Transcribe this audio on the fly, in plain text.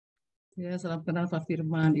Ya, salam kenal Pak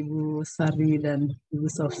Firman, Ibu Sary dan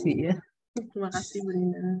Ibu Sofie ya. Terima kasih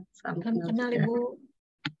Bunda. Salam kenal Ibu.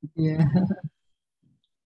 Ya.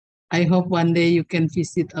 I hope one day you can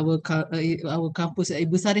visit our campus.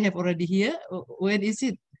 Ibu Sary have already here. When is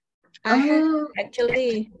it? I have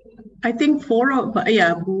actually. I think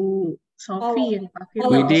Bu Sofie and Pak We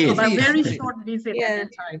Firman did. a very short visit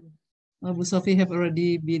Yeah. at that time. Bu Sofie have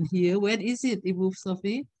already been here. When is it, Ibu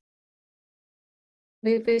Sofie?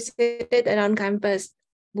 We visited around campus.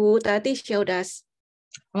 Bu Tati showed us.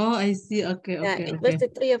 Oh, I see. Okay, Yeah, okay, it was the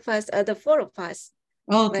three of us, the four of us.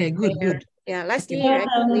 Okay, good, there. good. Yeah, last Okay. year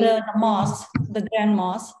actually. The mosque, the Grand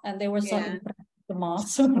Mosque, and they were so Yeah. impressed with the mosque.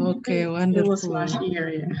 Okay, It was wonderful. last year,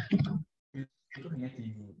 yeah. Itu hanya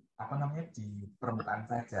di permukaan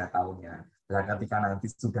saja tahunnya. Dan ketika nanti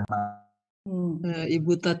sudah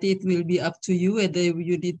Ibu Tati, it will be up to you whether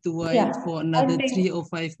you need to wait for another 3 or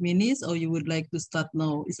 5 minutes or you would like to start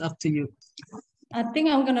now. It's up to you. I think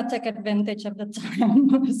I'm gonna take advantage of the time,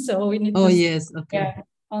 so we need Oh to yes, okay.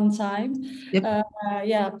 on time.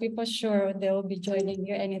 Yep. People sure they will be joining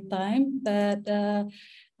you anytime. But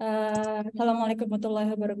Assalamualaikum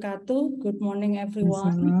warahmatullahi wabarakatuh. Good morning,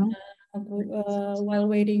 everyone. While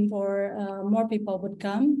waiting for more people would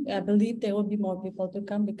come, I believe there will be more people to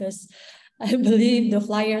come because I believe the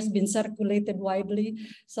flyers been circulated widely,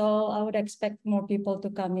 so I would expect more people to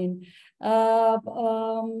come in.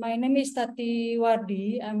 My name is Tati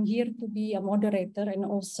Wardi. I'm here to be a moderator and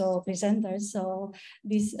also presenter. So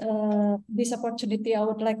this opportunity, I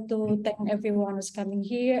would like to thank everyone who's coming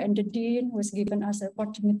here and the dean who has given us the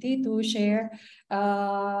opportunity to share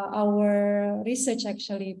our research,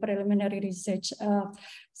 actually preliminary research.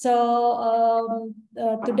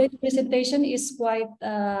 Today's presentation is quite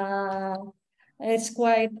it's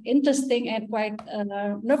quite interesting and quite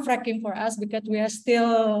nerve-wracking for us because we are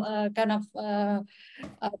still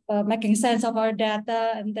making sense of our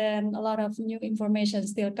data, and then a lot of new information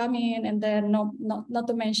still coming, and then not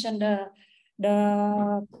to mention the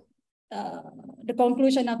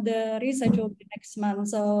conclusion of the research will be next month,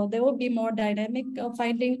 so there will be more dynamic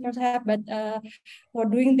finding perhaps. But for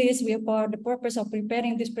doing this, for the purpose of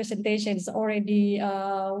preparing this presentation, is already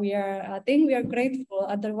I think we are grateful.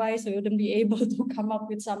 Otherwise, we wouldn't be able to come up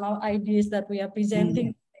with some ideas that we are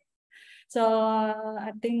presenting. So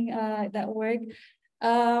I think that worked.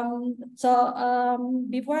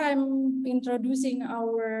 Before I'm introducing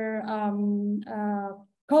our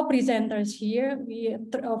co-presenters here, we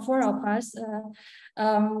four of us,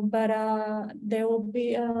 but there will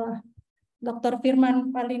be Dr.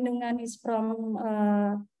 Firman Parlindungan is from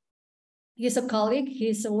he's a colleague.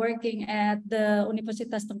 He's working at the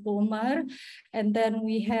Universitas Tengku Umar, and then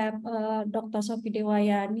we have Dr. Sofie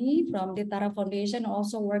Dewayani from the Literac Foundation,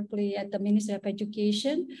 also working at the Ministry of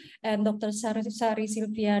Education, and Dr. Sary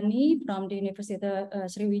Silviany from the University of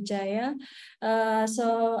Sriwijaya.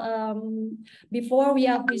 Before we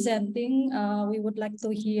are presenting, we would like to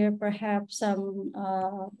hear perhaps some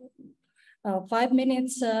 5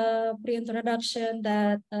 minutes pre-introduction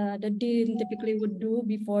that the dean typically would do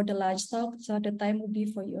before the lunch talk. So the time will be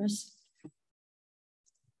for yours.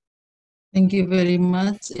 Thank you very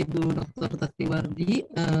much, Ibu Dr. Tati Wardi.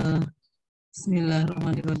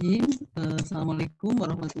 Bismillahirrahmanirrahim. Assalamualaikum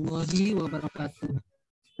warahmatullahi wabarakatuh.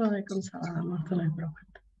 Waalaikumsalam warahmatullahi wabarakatuh.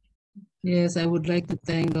 Yes, I would like to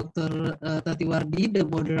thank Dr. Tati Wardi, the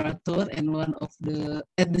moderator, and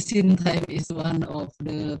at the same time is one of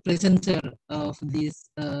the presenter of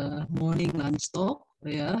this morning lunch talk,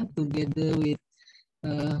 together with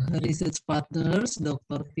her research partners.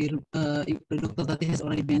 Dr. Tati has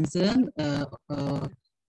already mentioned.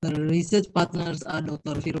 Her research partners are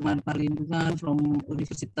Dr. Firman Parlindungan from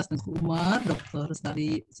Universitas Tengku Umar, Dr.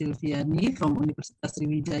 Sary Silviany from Universitas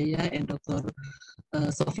Sriwijaya, and Dr.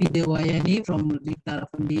 Sofie Dewayani from Literac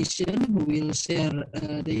Foundation, who will share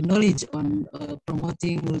the knowledge on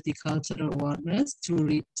promoting multicultural awareness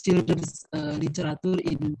through children's literature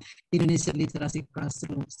in Indonesian literacy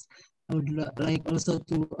classrooms. I would like also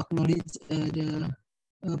to acknowledge the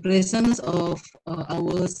presence of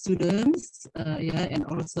our students, and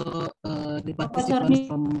also the participants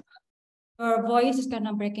from. Your voice is kind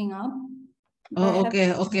of breaking up. Oh,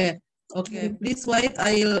 okay. Please wait.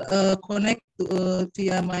 I'll connect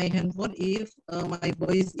via my handphone if my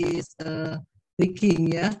voice is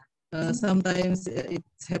breaking. Sometimes it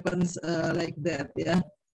happens like that.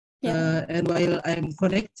 And while I'm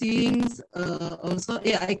connecting, also,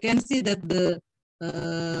 I can see that the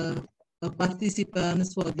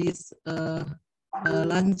participants for this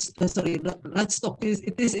lunch talk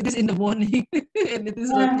it is in the morning and it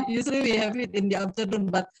is usually we have it in the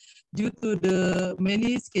afternoon, but due to the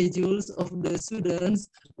many schedules of the students,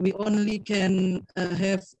 we only can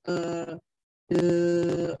have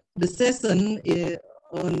the session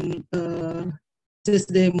on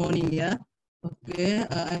Tuesday morning. Yeah. Okay.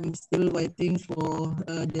 I'm still waiting for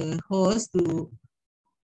the host to.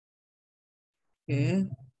 Okay.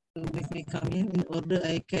 So let me come in order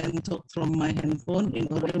I can talk from my handphone in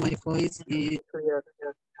order my voice is clear.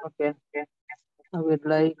 Okay. I would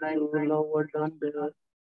like to lower down the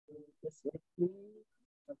setting.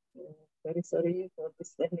 Okay. Very sorry for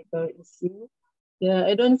this technical issue. Yeah,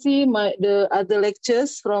 I don't see the other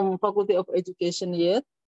lectures from Faculty of Education yet.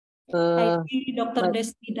 I see Dr.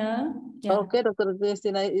 Destina. Yeah. Okay, Dr.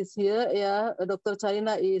 Destina is here. Yeah, Dr.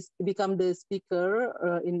 China is become the speaker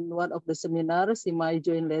in one of the seminars. He might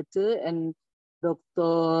join later. And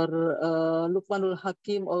Dr. Lukmanul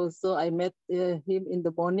Hakim also, I met him in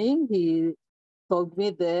the morning. He told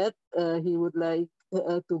me that he would like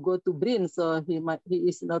to go to Brin, so he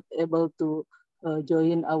is not able to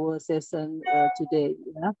join our session today.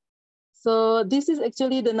 Yeah. So this is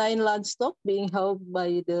actually the 9 LunchTalk being held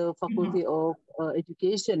by the Faculty of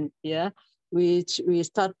Education, yeah, which we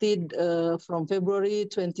started from February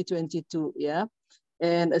 2022, yeah.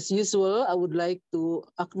 And as usual, I would like to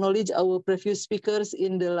acknowledge our previous speakers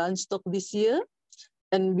in the LunchTalk this year.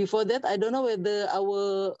 And before that, I don't know whether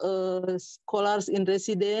our scholars in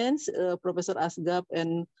residence, Professor Asgab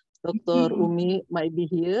and Dr. Umi might be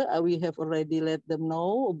here. We have already let them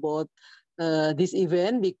know about this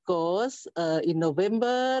event because in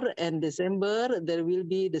November and December, there will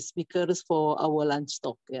be the speakers for our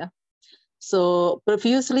LunchTalk. Yeah. So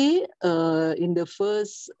previously, in the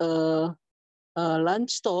first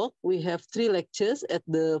LunchTalk, we have 3 lectures at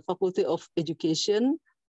the Faculty of Education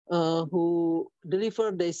who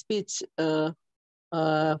delivered their speech first,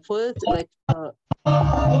 like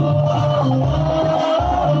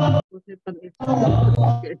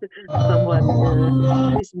someone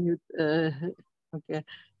please mute. Okay,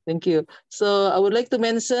 thank you. So I would like to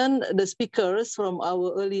mention the speakers from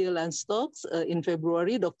our earlier LunchTalks. In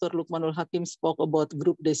February, Dr. Lukmanul Hakim spoke about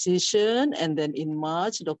group decision, and then in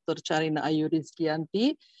March, Dr. Charina Ayu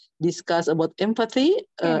Rizkianti discuss about empathy.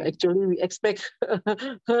 Actually, we expect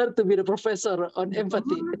her to be the professor on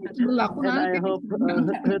empathy. And I hope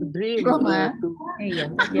her dream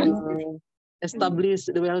to establish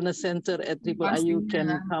the wellness center at Triple IU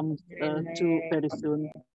can come true very soon.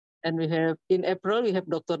 And we have, in April, we have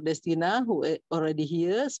Dr. Destina, who already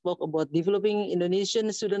here, spoke about developing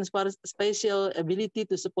Indonesian students' spatial ability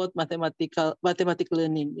to support mathematical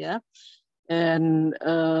learning. Yeah, and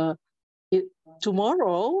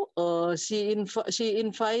tomorrow she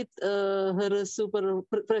invite her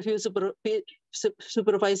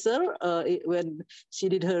supervisor when she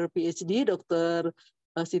did her PhD, Dr.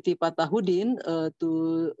 Siti Patahudin,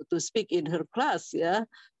 to speak in her class. Yeah.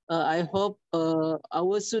 I hope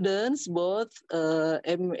our students, both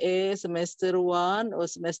MA semester 1 or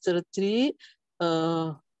semester 3,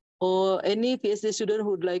 or any PhD student who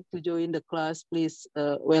would like to join the class, please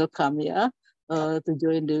welcome, yeah, to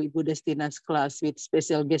join the Ibu Destina's class with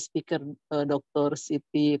special guest speaker, Dr.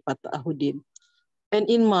 Siti Patahudin. And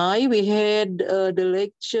in May, we had the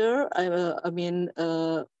lecture,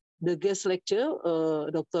 the guest lecture,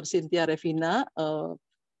 Dr. Cynthia Revina.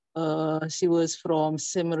 She was from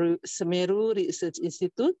Semeru Research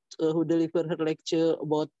Institute, who delivered her lecture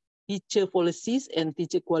about teacher policies and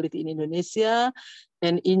teacher quality in Indonesia.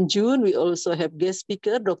 And in June, we also have guest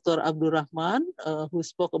speaker, Dr. Abdul Rahman, who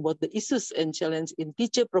spoke about the issues and challenges in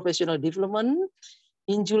teacher professional development.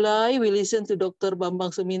 In July, we listened to Dr.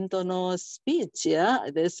 Bambang Sumintono's speech.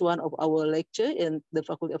 Yeah, that's one of our lecture in the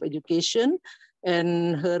Faculty of Education.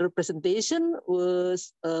 And her presentation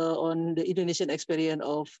was on the Indonesian experience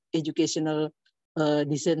of educational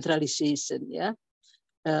decentralization. Yeah,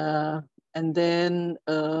 and then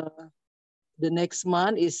the next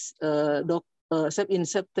month is in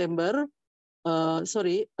September.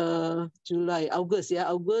 August. Yeah,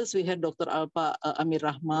 August we had Dr. Alpa Amir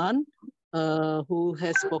Rahman, who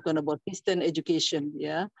has spoken about distance education.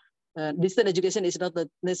 Yeah. Distance education is not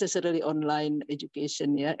necessarily online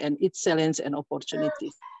education, yeah, and its challenges and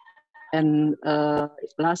opportunities. And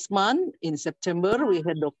last month in September, we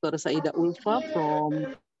had Dr. Saida Ulfa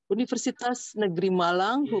from Universitas Negeri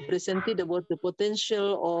Malang, who presented about the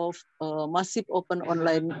potential of massive open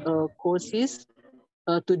online courses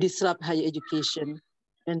to disrupt higher education.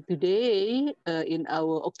 And today, in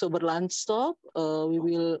our October LunchTalk, we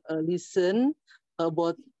will listen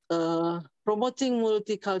about promoting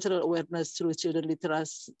multicultural awareness through children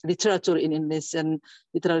literature in Indonesian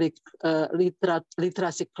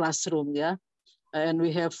literacy classroom. Yeah, and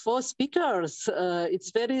we have 4 speakers.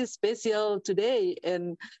 It's very special today.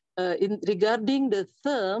 And regarding the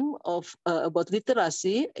theme of about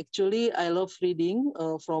literacy, actually, I love reading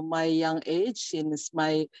from my young age. Since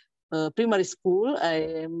my primary school,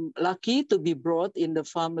 I am lucky to be brought in the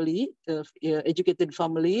family, educated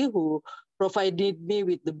family, who provided me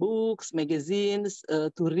with the books, magazines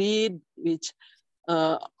to read, which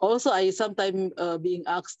also I sometimes being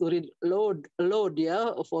asked to read load,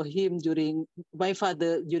 yeah, for him during my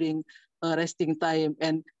father during resting time.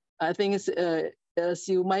 And I think it's, as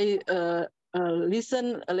you might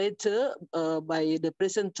listen later by the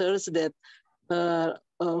presenters, that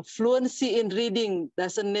fluency in reading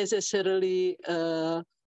doesn't necessarily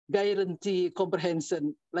guarantee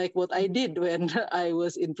comprehension, like what I did when I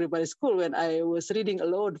was in primary school. When I was reading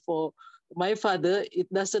aloud for my father,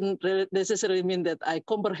 it doesn't necessarily mean that I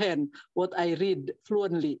comprehend what I read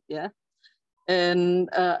fluently, yeah. And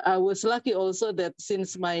I was lucky also that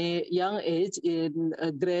since my young age, in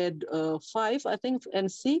grade 5, I think,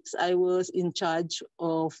 and 6, I was in charge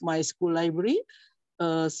of my school library.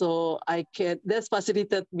 So that's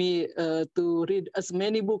facilitated me to read as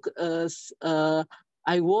many books as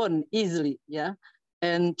I want easily, yeah.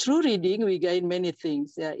 And through reading, we gain many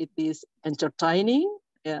things. Yeah, it is entertaining,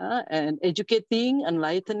 yeah, and educating,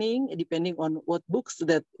 enlightening, depending on what books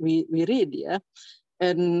that we read, yeah.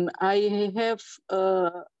 And I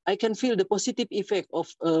can feel the positive effect of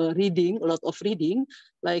reading, a lot of reading,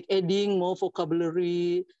 like adding more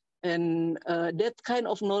vocabulary, and that kind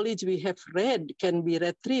of knowledge we have read can be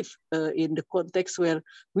retrieved in the context where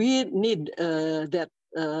we need that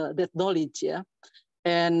knowledge, yeah.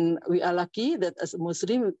 And we are lucky that as a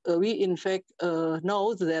Muslim, we in fact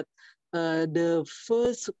know that the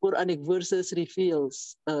first Quranic verses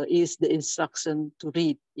reveals is the instruction to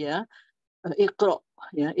read, yeah. Iqra,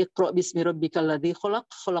 ya, Iqra bismi rabbikal ladzi khalaq,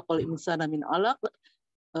 khalaqal insana min 'alaq.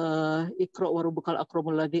 Iqra wa rabbukal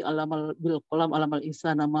akramul ladzi alamal bil qalam, alamal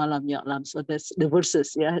insana ma lam ya'lam. So that's the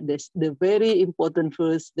verses, yeah. That's the very important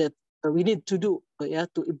verse that we need to do, yeah,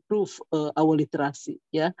 to improve our literacy,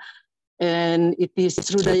 yeah. And it is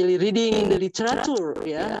through daily reading the literature,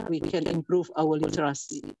 yeah, we can improve our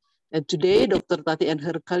literacy. And today, Dr. Tati and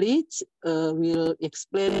her colleagues will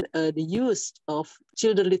explain the use of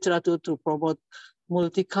children literature to promote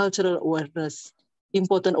multicultural awareness,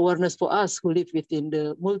 important awareness for us who live within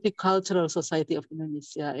the multicultural society of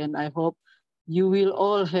Indonesia. And I hope you will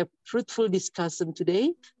all have fruitful discussion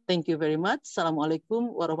today. Thank you very much.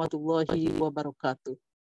 Assalamualaikum warahmatullahi wabarakatuh.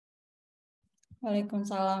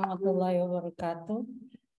 Waalaikumsalam warahmatullahi wabarakatuh.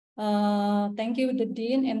 Thank you, the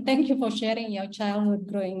Dean, and thank you for sharing your childhood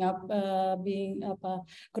growing up,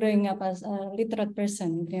 growing up as a literate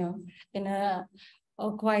person, you know, in a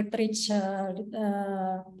quite rich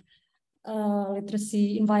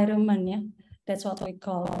literacy environment. Yeah, that's what we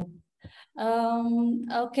call it.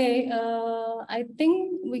 Okay, I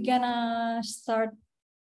think we're gonna start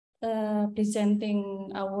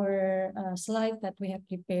presenting our slide that we have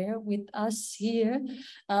prepared with us here.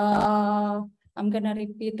 I'm gonna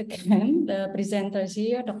repeat again the presenters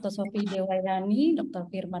here: Dr. Sofie Dewayani, Dr.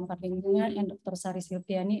 Firman Parlindungan, and Dr. Sary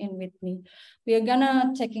Silviany, and with me. We are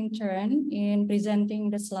gonna taking turn in presenting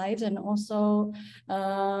the slides, and also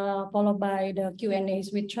followed by the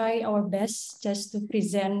Q&As. We try our best just to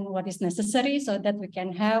present what is necessary so that we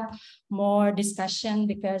can have more discussion,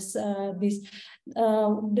 because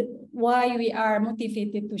why we are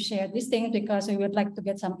motivated to share these things, because we would like to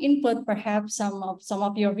get some input, perhaps some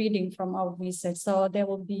of your reading from our research. So that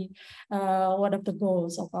will be one of the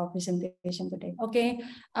goals of our presentation today. Okay,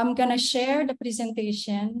 I'm gonna share the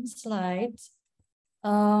presentation slides.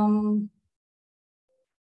 Okay,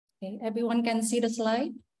 everyone can see the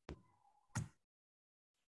slide?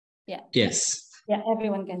 Yeah. Yes. Yeah,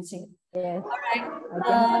 everyone can see it. Yes. All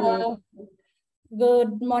right.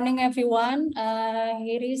 Good morning, everyone.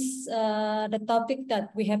 Here is the topic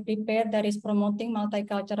that we have prepared, that is promoting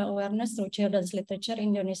multicultural awareness through children's literature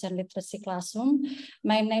in Indonesian literacy classroom.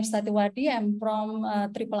 My name is Tati Wardi. I'm from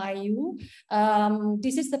IIIU.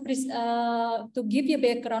 This is the to give you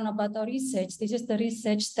background about our research. This is the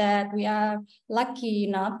research that we are lucky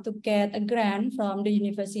enough to get a grant from the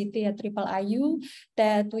university at IIIU,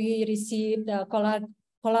 that we received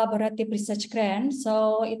collaborative research grant.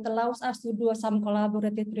 So it allows us to do some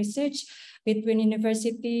collaborative research between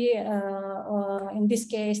university, in this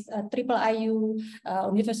case, IIIU,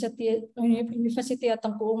 University of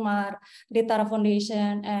Tengku Umar, Literac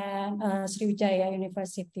Foundation, and Sriwijaya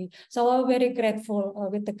University. So we're very grateful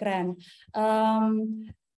with the grant.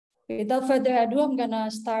 Without further ado, I'm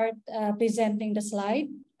gonna start presenting the slide.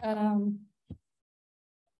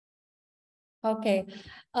 Okay,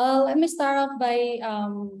 let me start off by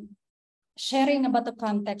sharing about the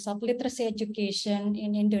context of literacy education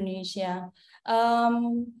in Indonesia.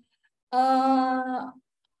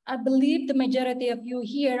 I believe the majority of you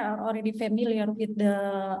here are already familiar with the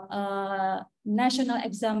national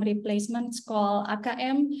exam replacement called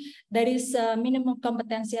AKM. That is a minimum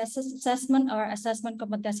competency assessment or assessment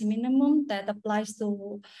competency minimum that applies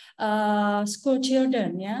to school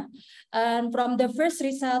children. Yeah, and from the first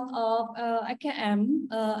result of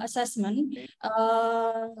AKM assessment,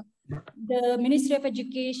 the Ministry of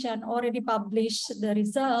Education already published the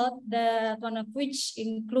result, that one of which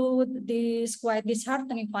include this quite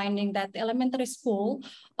disheartening finding that elementary school,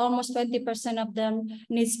 almost 20% of them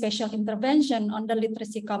need special intervention on the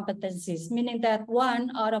literacy competencies, meaning that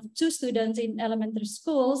 1 out of 2 students in elementary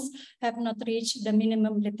schools have not reached the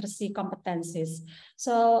minimum literacy competencies.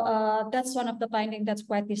 So that's one of the findings that's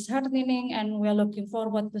quite disheartening, and we're looking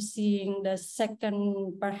forward to seeing the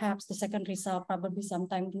second, perhaps the second result probably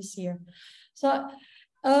sometime this year. So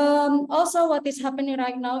also what is happening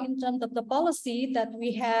right now in terms of the policy that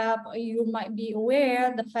we have, you might be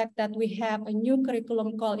aware the fact that we have a new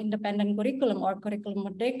curriculum called independent curriculum or curriculum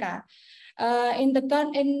merdeka. In the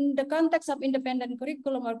context of independent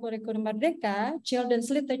curriculum or curriculum merdeka,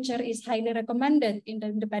 children's literature is highly recommended in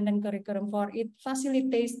the independent curriculum, for it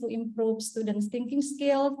facilitates to improve students' thinking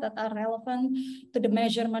skills that are relevant to the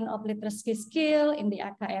measurement of literacy skill in the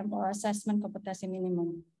AKM or assessment competency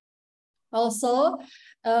minimum. Also,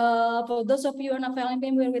 for those of you who are not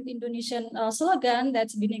familiar with Indonesian slogan,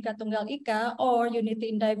 that's Bhinneka Tunggal Ika or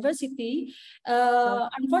Unity in Diversity.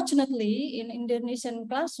 Unfortunately, in Indonesian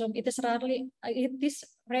classroom, it is rarely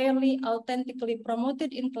authentically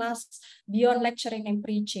promoted in class beyond lecturing and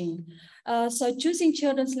preaching. So choosing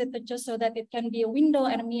children's literature so that it can be a window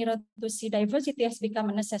and a mirror to see diversity has become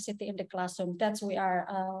a necessity in the classroom. That's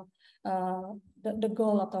the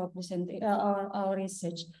goal of our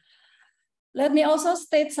research. Let me also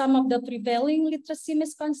state some of the prevailing literacy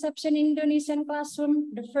misconception in Indonesian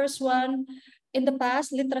classroom. The first one, in the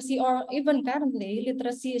past, literacy, or even currently,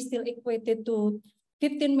 literacy is still equated to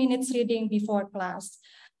 15 minutes reading before class.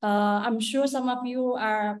 I'm sure some of you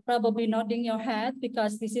are probably nodding your head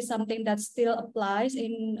because this is something that still applies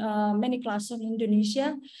in many classrooms in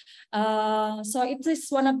Indonesia. So it is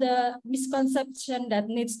one of the misconceptions that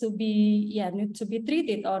needs to be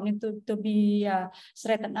treated or need to be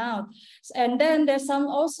straightened out. And then there's some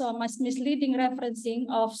also misleading referencing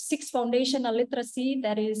of 6 foundational literacy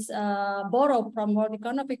that is borrowed from World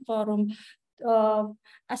Economic Forum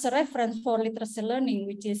as a reference for literacy learning,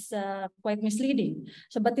 which is quite misleading.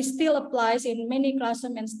 So, but it still applies in many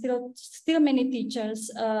classrooms, and still many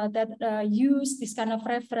teachers that use this kind of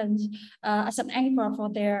reference as an anchor for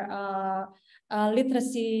their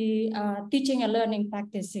literacy teaching and learning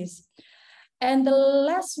practices. And the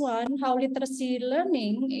last one, how literacy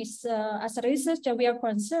learning is, as a researcher, we are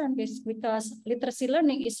concerned is because literacy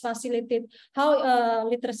learning is facilitated, how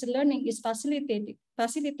literacy learning is facilitated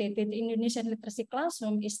in Indonesian literacy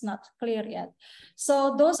classroom is not clear yet.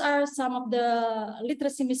 So those are some of the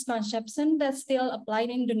literacy misconceptions that still apply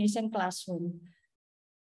in Indonesian classroom.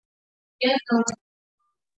 Yes.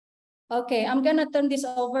 Okay, I'm gonna turn this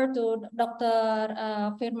over to Dr.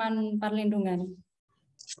 Firman Parlindungan.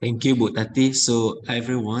 Thank you, Bu Tati. So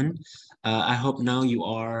everyone, I hope now you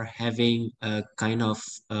are having a kind of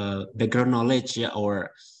background knowledge,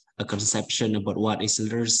 or a conception about what is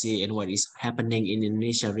literacy and what is happening in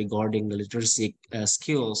Indonesia regarding the literacy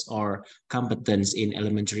skills or competence in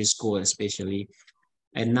elementary school especially.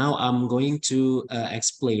 And now I'm going to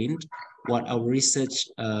explain what our research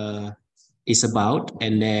is about,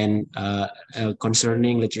 and then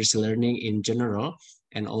concerning literacy learning in general,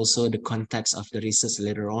 and also the context of the research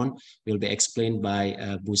later on will be explained by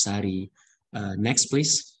Bu Sary. Next,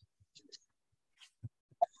 please.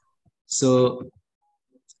 So,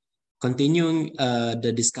 continuing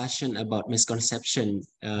the discussion about misconception,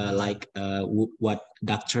 like what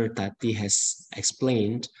Dr. Tati has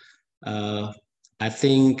explained, I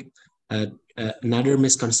think another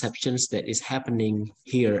misconceptions that is happening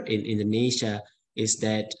here in Indonesia is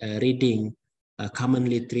that reading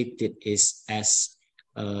commonly treated is as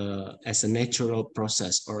a natural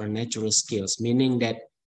process or a natural skills, meaning that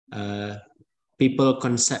people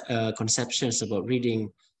conceptions about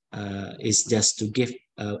reading is just to give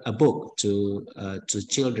a book to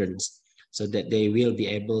children so that they will be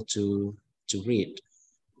able to read.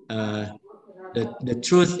 The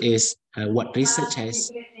truth is what research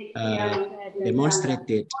has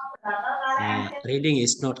demonstrated, reading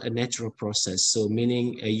is not a natural process. So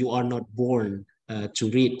meaning you are not born to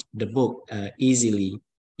read the book easily.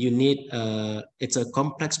 You need, it's a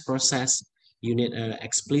complex process You need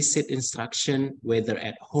explicit instruction, whether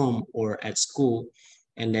at home or at school.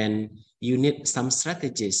 And then you need some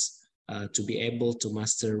strategies to be able to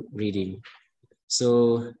master reading.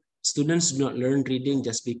 So students do not learn reading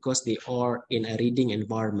just because they are in a reading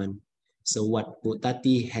environment. So what Bu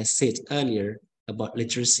Tati has said earlier about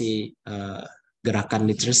literacy, Gerakan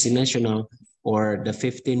Literasi Nasional, or the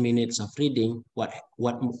 15 minutes of reading,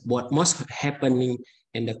 what most happening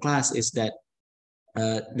in the class is that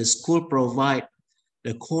the school provide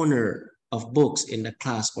the corner of books in the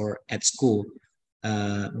class or at school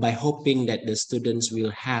by hoping that the students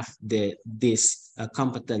will have this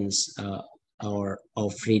competence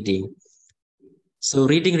of reading. So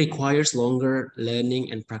reading requires longer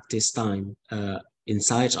learning and practice time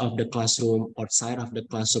inside of the classroom, outside of the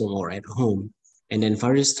classroom, or at home. And then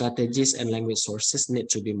various strategies and language sources need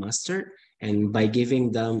to be mastered, and by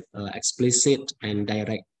giving them explicit and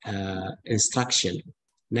direct instruction.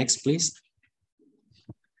 Next, please.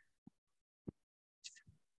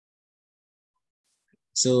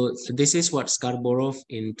 So this is what Scarborough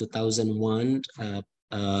in 2001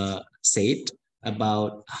 said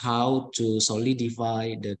about how to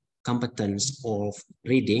solidify the competence of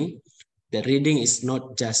reading. That reading is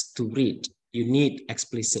not just to read. You need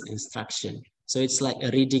explicit instruction. So it's like a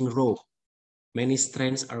reading rope. Many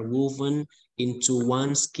strands are woven into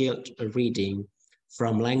one skilled reading,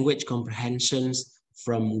 from language comprehensions,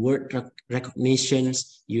 from word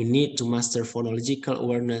recognitions. You need to master phonological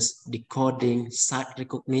awareness, decoding, sight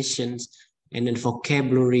recognitions, and then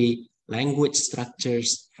vocabulary, language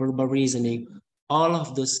structures, verbal reasoning. All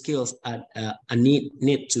of those skills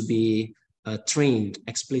need to be trained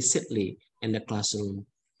explicitly in the classroom.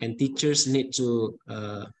 And teachers need to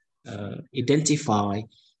identify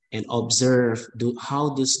and observe how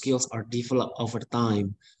those skills are developed over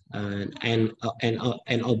time, and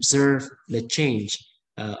observe the change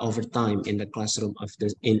over time in the classroom of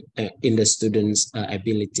in the students'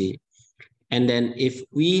 ability. And then if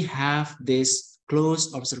we have this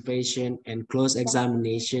close observation and close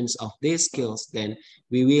examinations of these skills, then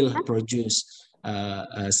we will produce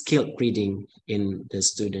skilled reading in the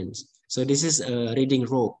students. So this is a reading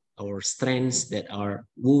rope or strands that are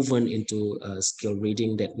woven into skill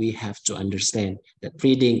reading that we have to understand. That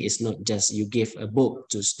reading is not just you give a book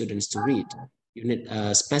to students to read. You need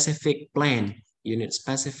a specific plan. You need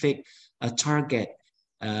specific target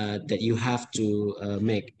that you have to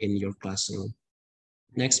make in your classroom.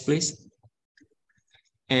 Next, please.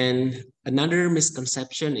 And another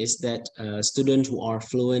misconception is that students who are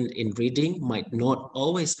fluent in reading might not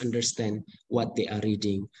always understand what they are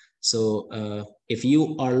reading. So if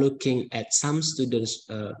you are looking at some students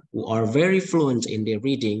who are very fluent in their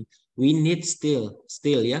reading, we need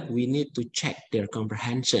we need to check their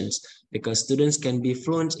comprehensions, because students can be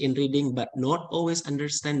fluent in reading but not always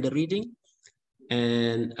understand the reading.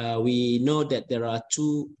 And we know that there are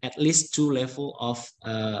at least two levels of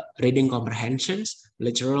reading comprehensions,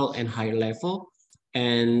 literal and higher level.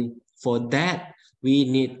 And for that, we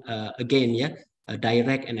need, again,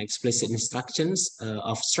 direct and explicit instructions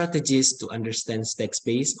of strategies to understand text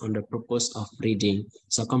based on the purpose of reading.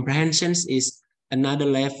 So comprehensions is another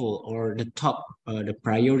level, or the top, the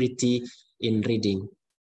priority in reading.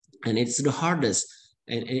 And it's the hardest.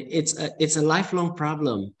 And it's a lifelong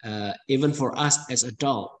problem, even for us as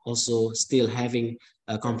adults, also still having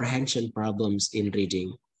comprehension problems in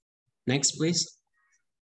reading. Next, please.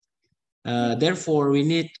 Therefore, we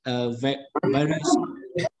need various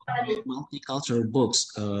multicultural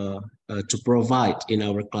books to provide in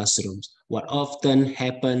our classrooms. What often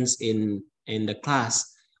happens in the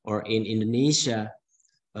class or in Indonesia,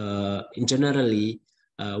 in generally,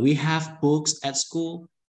 we have books at school.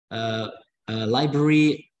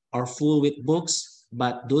 Library are full with books,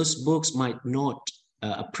 but those books might not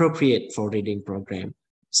appropriate for reading program.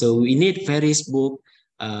 So we need various books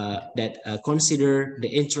that consider the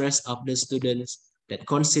interest of the students, that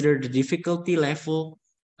consider the difficulty level.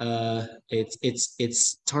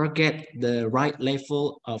 It's target the right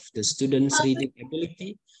level of the students' reading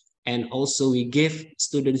ability, and also we give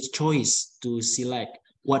students choice to select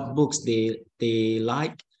what books they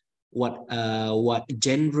like, what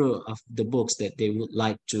genre of the books that they would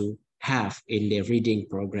like to have in their reading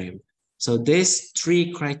program. So these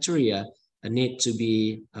three criteria need to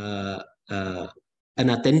be an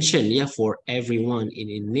attention for everyone in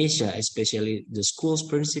Indonesia, especially the school's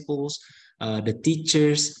principals, the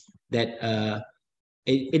teachers, that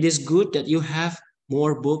it is good that you have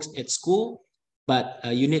more books at school, but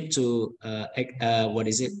you need to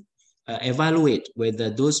evaluate whether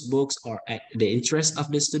those books are at the interest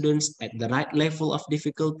of the students, at the right level of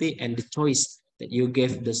difficulty, and the choice that you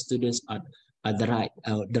give the students are the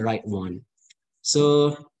right one.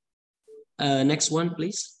 So next one,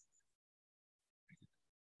 please.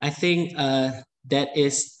 I think that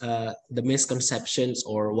is the misconceptions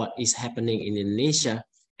or what is happening in Indonesia.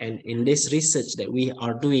 And in this research that we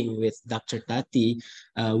are doing with Dr. Tati,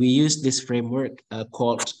 we use this framework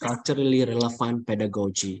called culturally relevant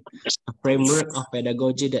pedagogy, a framework of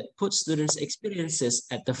pedagogy that puts students' experiences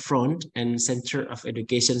at the front and center of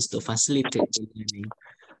education to facilitate learning.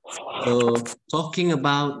 So talking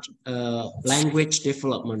about language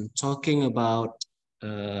development, talking about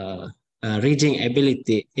reading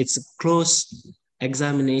ability, it's close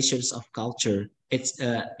examinations of culture. It's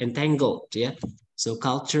entangled, yeah. So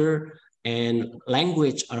culture and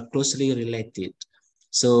language are closely related.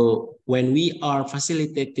 So when we are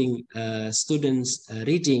facilitating students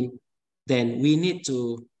reading, then we need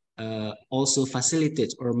to also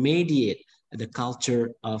facilitate or mediate the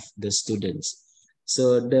culture of the students.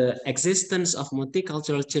 So the existence of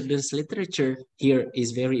multicultural children's literature here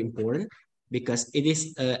is very important because it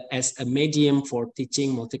is as a medium for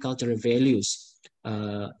teaching multicultural values.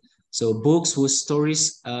 So books whose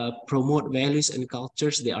stories promote values and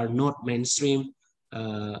cultures, they are not mainstream.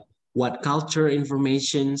 What culture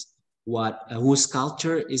informations, whose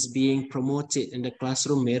culture is being promoted in the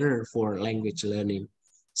classroom mirror for language learning.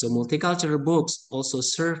 So multicultural books also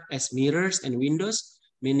serve as mirrors and windows,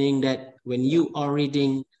 meaning that when you are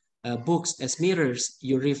reading books as mirrors,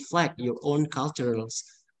 you reflect your own cultural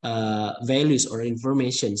values or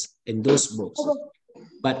informations in those books.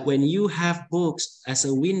 But when you have books as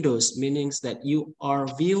a windows, meaning that you are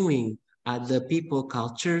viewing other people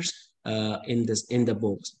cultures in the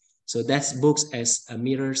books. So that's books as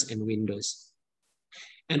mirrors and windows.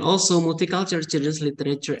 And also multicultural children's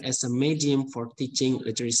literature as a medium for teaching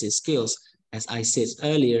literacy skills. As I said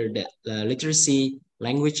earlier, that literacy,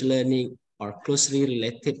 language learning are closely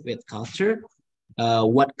related with culture.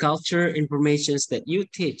 What culture informations that you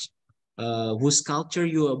teach, whose culture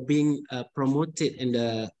you are being promoted in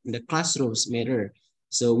the classrooms matter.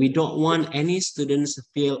 So we don't want any students to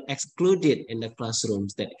feel excluded in the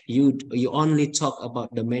classrooms, that you only talk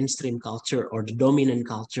about the mainstream culture or the dominant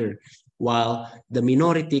culture, while the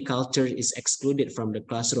minority culture is excluded from the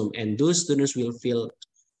classroom, and those students will feel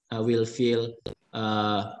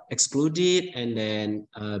excluded and then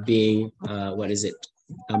being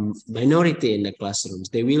minority in the classrooms.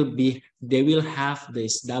 They will have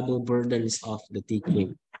this double burdens of the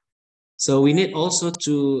teaching. So we need also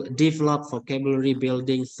to develop vocabulary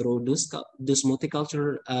building through those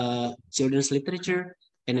multicultural children's literature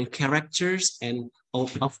and characters, and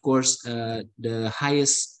of course the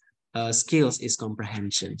highest skills is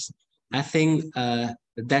comprehensions. I think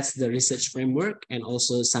that's the research framework and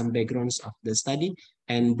also some backgrounds of the study.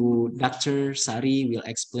 And Dr. Sary will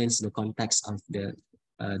explain the context of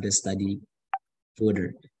the study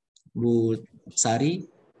further. Bu Sary,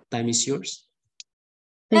 time is yours.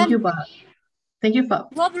 Thank you, Pak. Thank you,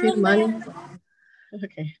 Pak Firman.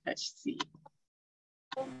 Okay, let's see.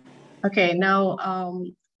 Okay, now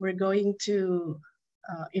we're going to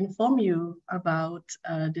inform you about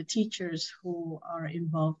the teachers who are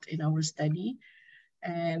involved in our study.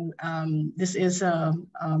 And this is a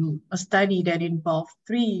study that involved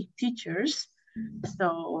 3 teachers.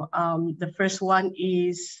 So the first one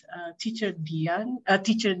is teacher DN or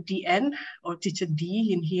teacher D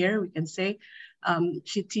in here, we can say.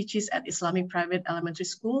 She teaches at Islamic Private Elementary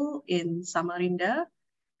School in Samarinda.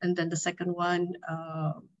 And then the second one,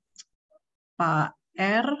 Pak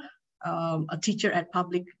R, a teacher at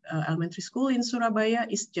Public Elementary School in Surabaya,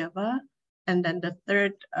 East Java. And then the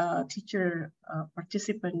third teacher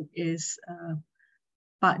participant is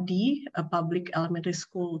Pak D, a public elementary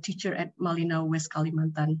school teacher at Malinau, West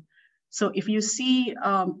Kalimantan. So if you see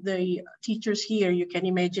the teachers here, you can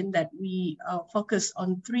imagine that we focus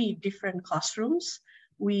on 3 different classrooms.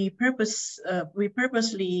 We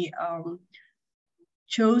purposely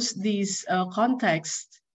chose these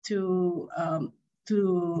contexts to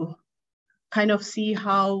kind of see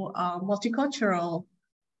how multicultural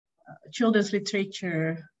children's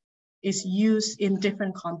literature is used in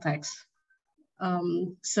different contexts.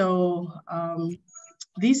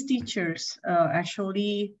 These teachers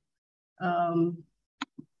actually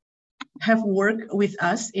have worked with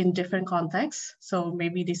us in different contexts. So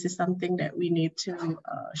maybe this is something that we need to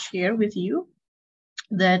share with you,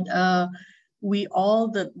 that we all,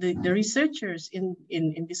 the researchers in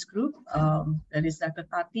this group, that is Dr.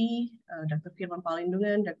 Tati, Dr. Firman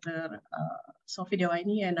Parlindungan, Dr. Sofie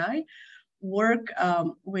Dewayani, and I, work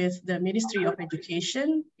with the Ministry of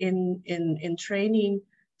Education in training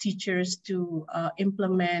teachers to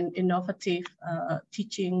implement innovative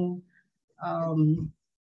teaching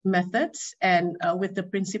methods and with the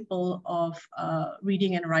principle of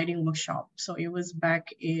reading and writing workshop. So it was back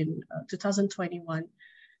in 2021.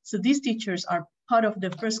 So these teachers are part of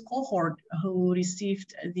the first cohort who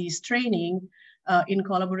received this training in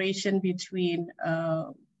collaboration between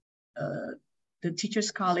the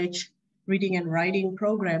Teachers College Reading and Writing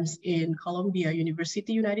programs in Columbia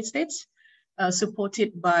University, United States,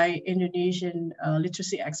 supported by Indonesian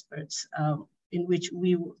literacy experts, in which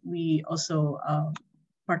we also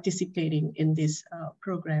participating in this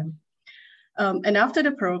program. And after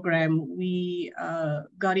the program, we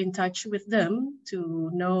got in touch with them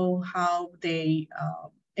to know how they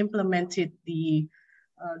implemented the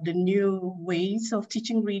new ways of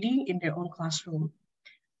teaching reading in their own classroom.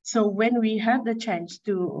 So when we had the chance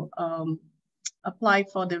to apply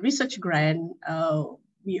for the research grant,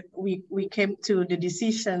 we came to the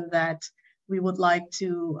decision that we would like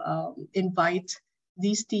to invite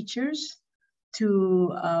these teachers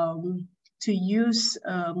to use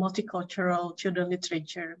multicultural children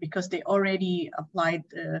literature, because they already applied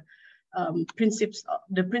the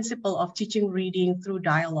principle of teaching reading through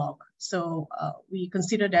dialogue. So we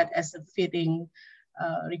consider that as a fitting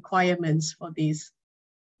requirements for this.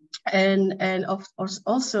 And of course,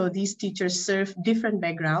 also these teachers serve different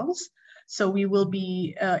backgrounds. So we will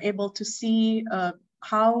be able to see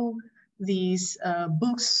how these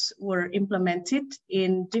books were implemented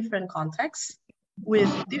in different contexts with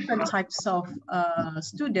different types of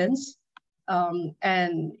students.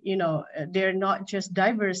 And, you know, they're not just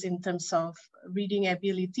diverse in terms of reading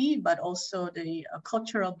ability, but also the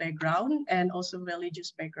cultural background and also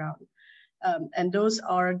religious background. And those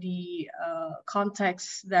are the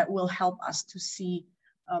contexts that will help us to see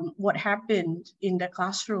what happened in the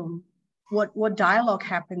classroom, what dialogue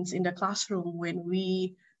happens in the classroom when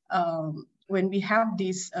we have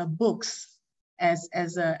these books as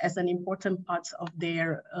an important part of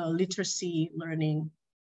their literacy learning.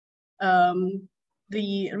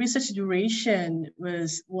 The research duration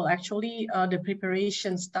was, well, actually the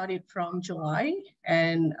preparation started from July,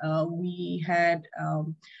 and we had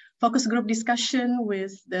focus group discussion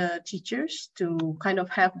with the teachers to kind of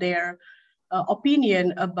have their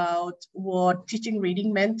opinion about what teaching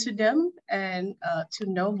reading meant to them, and to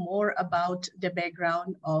know more about the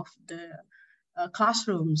background of the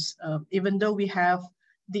classrooms. Even though we have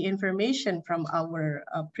the information from our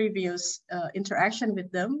previous interaction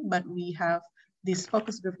with them, but we have this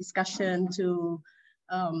focus group discussion to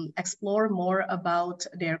explore more about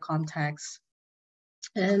their context.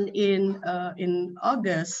 And in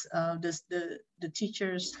August, the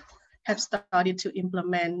teachers have started to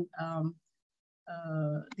implement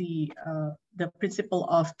the principle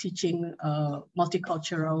of teaching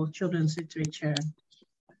multicultural children's literature.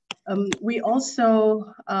 We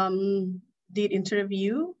also did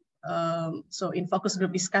interview. So in focus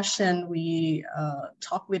group discussion, we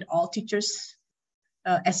talked with all teachers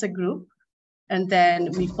as a group. And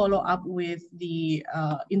then we follow up with the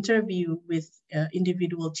interview with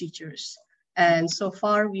individual teachers. And so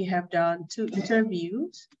far we have done 2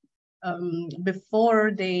 interviews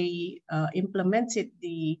before they implemented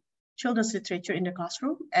the children's literature in the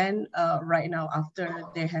classroom, and right now after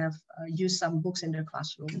they have used some books in the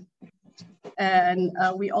classroom. And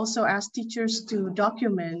we also ask teachers to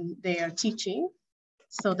document their teaching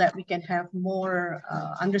so that we can have more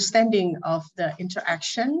understanding of the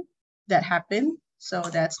interaction that happened. So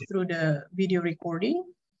that's through the video recording.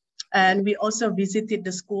 And we also visited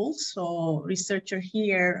the schools. So researcher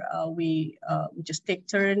here, we just take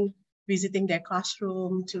turn visiting their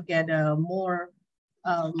classroom to get more,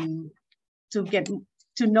 to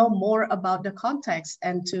know more about the context,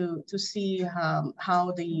 and to see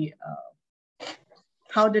how the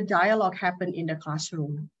dialogue happened in the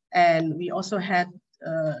classroom. And we also had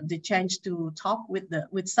the chance to talk with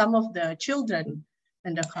some of the children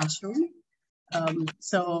in the classroom,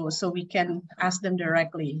 so we can ask them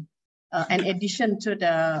directly. In addition to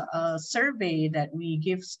the survey that we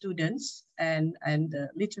give students and the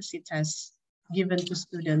literacy tests given to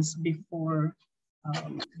students before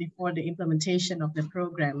the implementation of the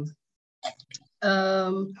program.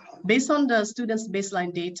 Based on the students'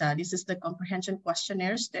 baseline data, this is the comprehension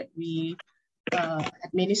questionnaires that we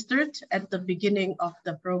administered at the beginning of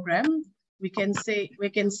the program. We can say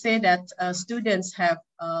that students have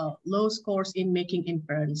low scores in making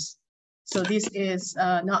inference. So this is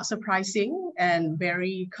not surprising and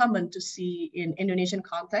very common to see in Indonesian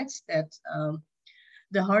context, that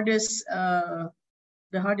the hardest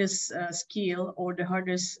skill or the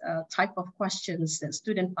hardest type of questions that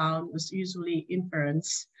student found was usually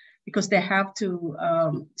inference, because they have to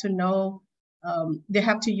know, they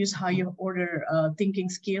have to use higher order thinking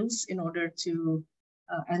skills in order to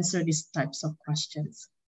answer these types of questions.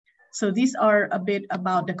 So these are a bit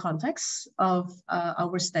about the context of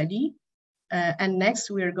our study. And next,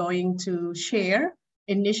 we're going to share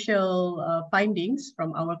initial findings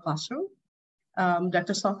from our classroom.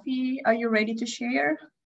 Dr. Sofie, are you ready to share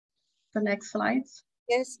the next slides?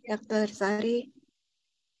 Yes, Dr. Sary.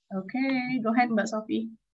 Okay, go ahead, Mbak Sofie.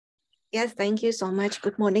 Yes, thank you so much.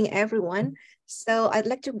 Good morning, everyone. So I'd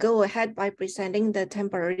like to go ahead by presenting the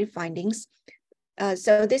temporary findings.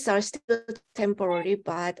 So these are still temporary,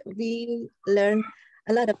 but we learned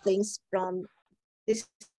a lot of things from this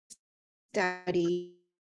study.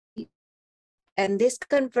 And this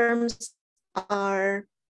confirms our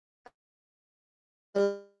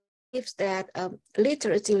beliefs that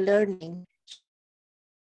literacy learning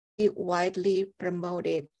is widely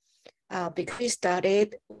promoted. Because we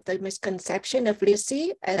started the misconception of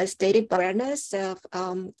literacy as stated by awareness of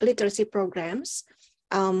literacy programs.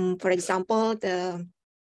 For example, the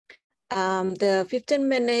 15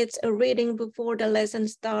 minutes of reading before the lesson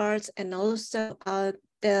starts, and also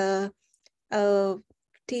the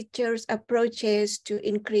teachers' approaches to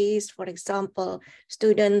increase, for example,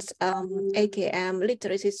 students' AKM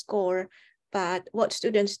literacy score. But what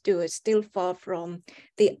students do is still far from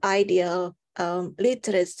the ideal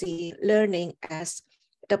literacy learning as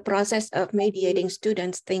the process of mediating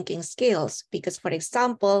students' thinking skills. Because, for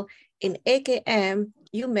example, in AKM,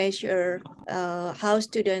 you measure how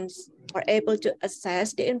students are able to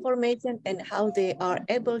assess the information and how they are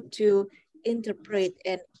able to interpret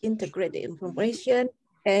and integrate the information,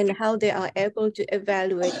 and how they are able to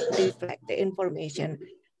evaluate, reflect the information.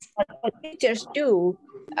 What teachers do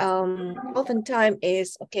oftentimes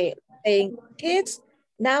is, okay, saying, kids,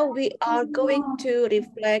 now we are going to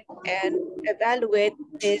reflect and evaluate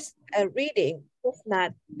this reading.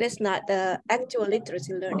 That's not the actual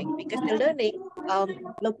literacy learning, because the learning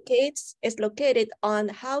is located on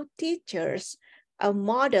how teachers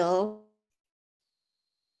model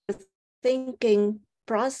thinking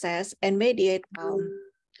process and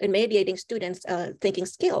mediating students' thinking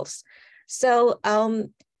skills. So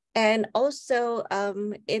and also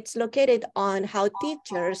it's located on how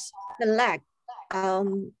teachers select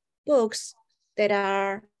books that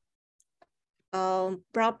are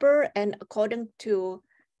proper and according to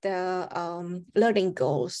the learning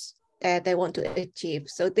goals that they want to achieve.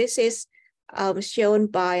 So this is shown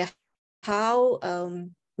by how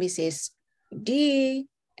Mrs. D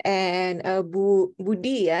and Bu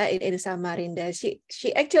Dia in Samarinda,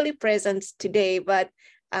 she actually presents today, but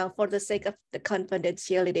for the sake of the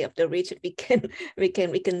confidentiality of the region, we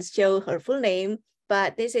can show her full name.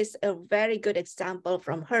 But this is a very good example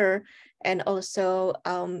from her. And also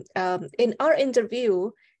in our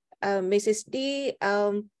interview, Mrs. D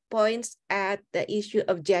points at the issue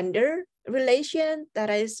of gender relation that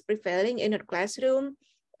is prevailing in her classroom.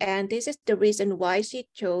 And this is the reason why she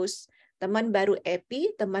chose Teman Baru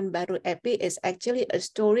Epi. Teman Baru Epi is actually a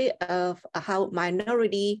story of how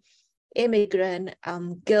minority immigrant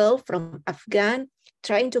girl from Afghan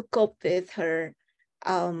trying to cope with her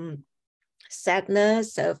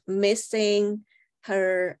sadness of missing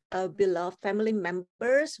her beloved family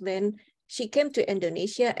members when she came to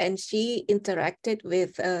Indonesia, and she interacted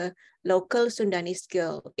with a local Sundanese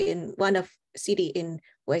girl in one of city in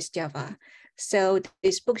West Java. So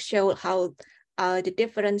this book showed how the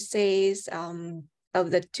differences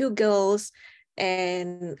of the two girls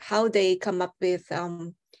and how they come up with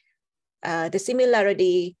the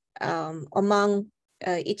similarity among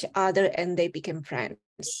each other, and they became friends.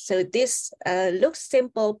 So this looks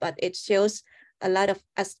simple, but it shows a lot of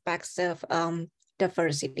aspects of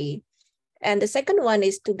diversity. And the second one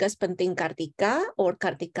is Tugas Penting Kartika, or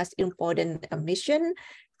Kartika's important mission,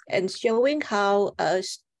 and showing how a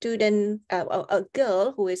student, a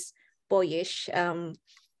girl who is boyish,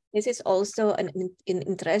 this is also an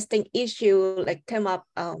interesting issue, like come up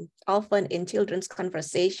often in children's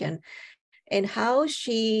conversation, and how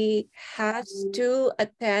she has to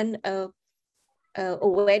attend a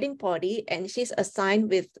wedding party, and she's assigned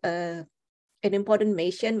with an important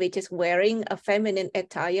mission, which is wearing a feminine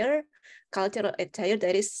attire, cultural attire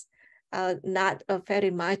that is not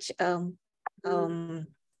very much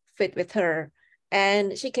fit with her.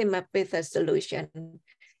 And she came up with a solution.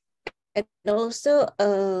 And also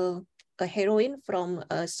a heroine from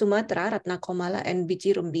Sumatra, Ratna Komala and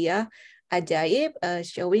Biji Rumbia Ajaib,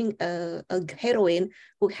 showing a heroine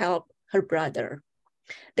who helped her brother.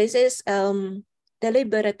 This is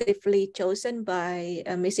deliberatively chosen by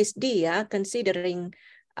Mrs. Dia, considering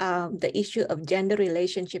the issue of gender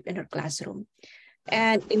relationship in her classroom.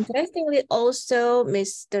 And interestingly, also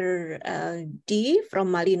Mr. D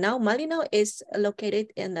from Malinau. Malinau is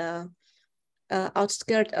located in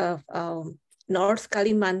outskirts of North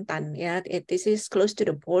Kalimantan. Yeah, this is close to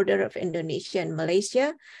the border of Indonesia and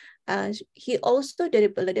Malaysia. He also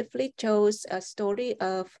deliberately chose a story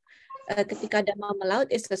of Ketika Dama Melaut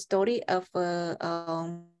is a story of a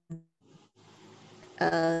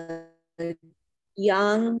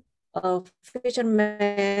young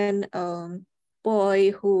fisherman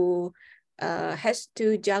boy who has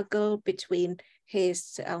to juggle between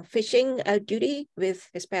his fishing duty with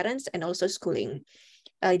his parents and also schooling.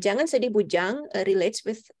 Jangan Sedih Bujang relates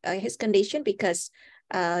with his condition because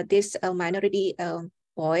this minority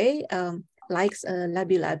boy likes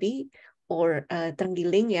labi-labi or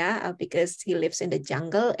terenggiling, yeah, because he lives in the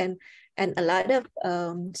jungle, and a lot of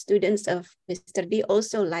students of Mr. D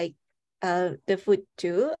also like the food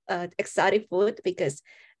too, exotic food, because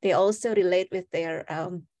they also relate with their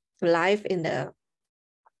life in the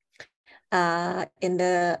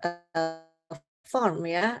farm,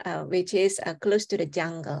 yeah, which is close to the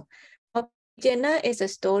jungle. Jena is a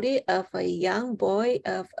story of a young boy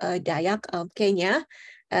of Dayak Kenya.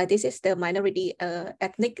 This is the minority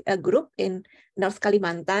ethnic group in North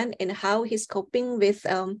Kalimantan, and how he's coping with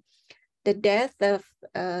the death of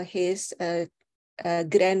his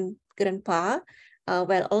grandpa,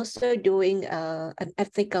 while also doing an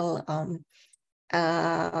ethical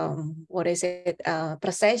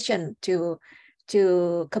procession to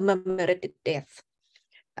commemorate the death.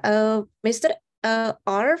 Mr.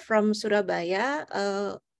 R from Surabaya,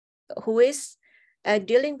 who is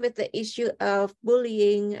dealing with the issue of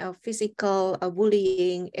bullying, physical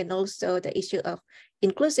bullying, and also the issue of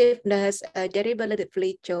inclusiveness,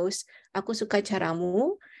 deliberately chose Aku Suka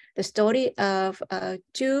Caramu, the story of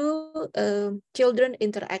two children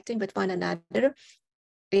interacting with one another,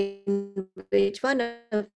 in which one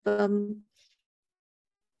of them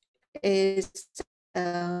is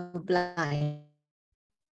blind.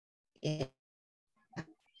 Yeah.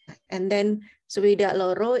 And then Suida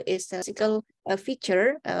Loro is a physical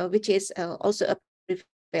feature, which is also a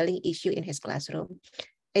prevailing issue in his classroom.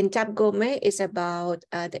 And Cap Gome is about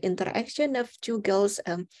the interaction of two girls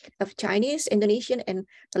of Chinese, Indonesian, and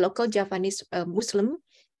the local Javanese Muslim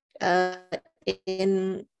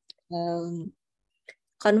in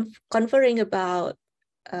conferring about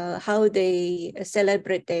how they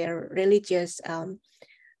celebrate their religious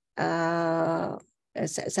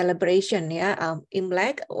celebration, yeah,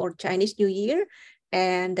 Imlek or Chinese New Year,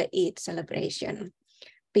 and the Eid celebration.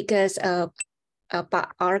 Because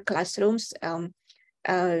our classrooms,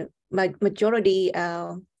 majority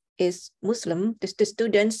is Muslim. The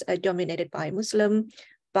students are dominated by Muslim,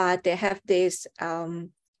 but they have this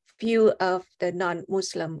few of the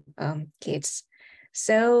non-Muslim kids.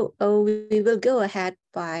 So we will go ahead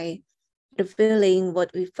by revealing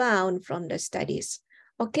what we found from the studies.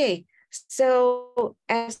 Okay, so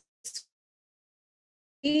as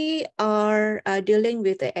we are dealing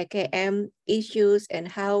with the AKM issues and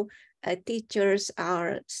how teachers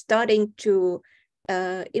are starting to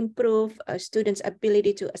improve students'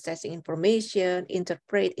 ability to assessing information,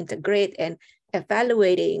 interpret, integrate, and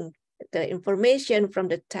evaluating the information from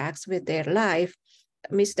the text with their life.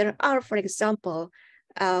 Mr. R, for example,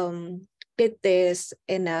 did this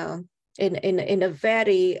in a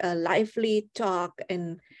very lively talk,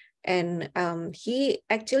 and he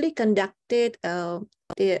actually conducted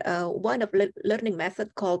one of learning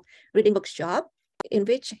method called reading bookshop, in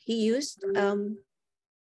which he used the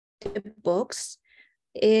books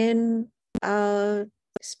in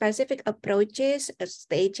specific approaches,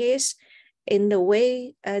 stages, in the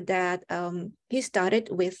way that he started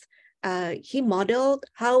with. He modeled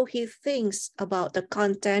how he thinks about the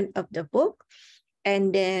content of the book,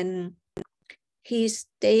 and then he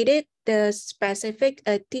stated the specific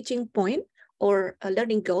teaching point or a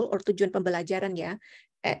learning goal or tujuan pembelajaran, ya,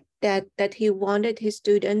 that he wanted his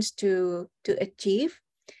students to achieve,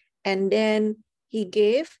 and then he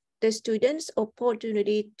gave the students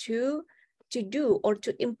opportunity to do or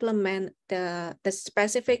to implement the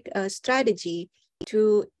specific strategy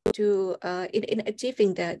in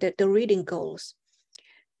achieving the reading goals.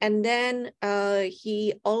 And then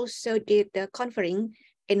he also did the conferring,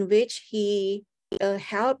 in which he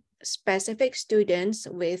helped specific students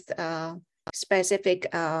with specific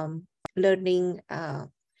learning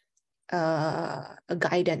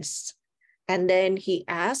guidance. And then he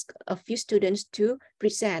asked a few students to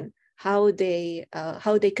present how they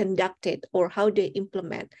conducted or how they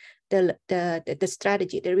implement the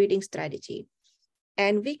strategy, the reading strategy.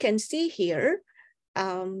 And we can see here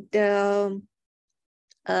one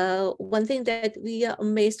thing that we are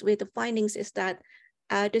amazed with the findings is that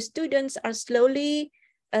the students are slowly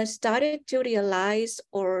started to realize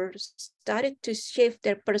or started to shift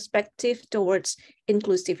their perspective towards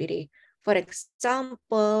inclusivity. For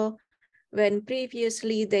example, when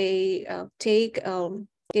previously they taken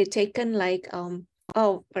like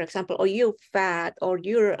oh, for example, oh, you're fat, or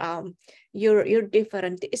you're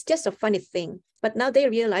different. It's just a funny thing. But now they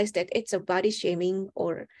realize that it's a body shaming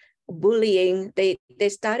or bullying. They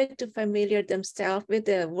started to familiar themselves with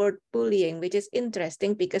the word bullying, which is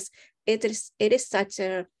interesting because it is such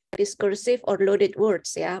a discursive or loaded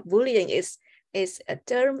words. Yeah, bullying is a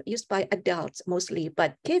term used by adults mostly,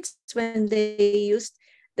 but kids, when they use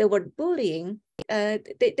the word bullying,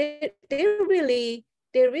 they're really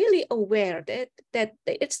aware that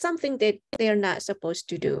it's something that they're not supposed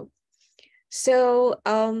to do. So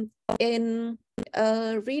in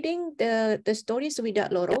reading the stories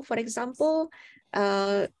Widak Loro, for example,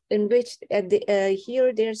 in which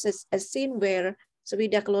here there's a scene where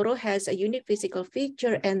Widak Loro has a unique physical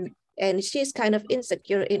feature, and she's kind of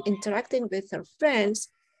insecure in interacting with her friends.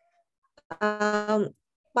 But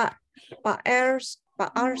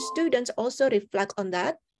our students also reflect on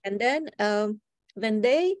that, and then when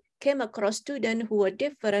they came across students who are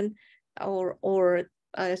different, or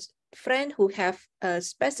a friend who have a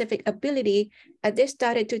specific ability, they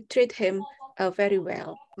started to treat him very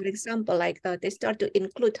well. For example, like they start to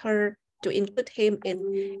include him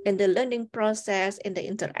in the learning process, in the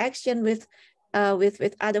interaction with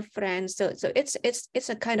other friends. So it's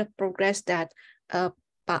a kind of progress that Pa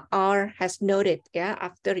R has noted, yeah,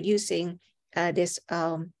 after using this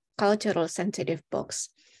cultural sensitive books.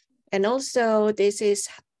 And also this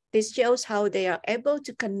shows how they are able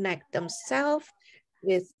to connect themselves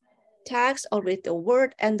with text or with the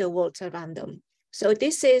word and the world around them. So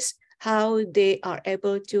this is how they are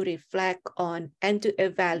able to reflect on and to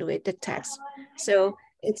evaluate the text. So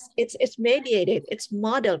it's mediated, it's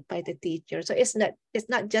modeled by the teacher. So it's not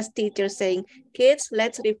just teachers saying, kids,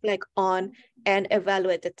 let's reflect on and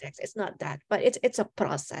evaluate the text. It's not that, but it's a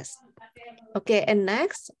process. Okay, and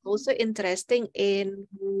next, also interesting in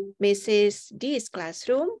Mrs. D's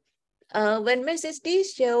classroom, when Mrs. D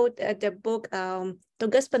showed the book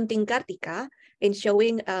Tugas Penting Kartika, in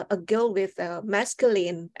showing a girl with a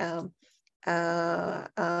masculine a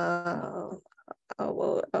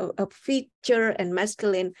feature and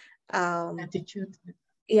masculine attitude.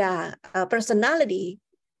 Yeah, personality.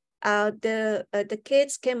 The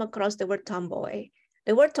kids came across the word tomboy.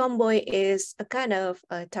 The word tomboy is a kind of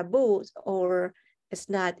taboo, or it's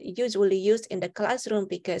not usually used in the classroom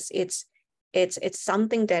because it's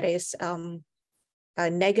something that is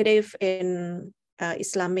negative in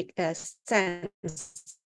Islamic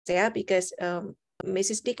sense. Yeah, because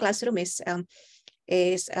Mrs. D classroom is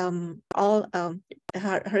all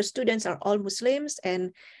her students are all Muslims,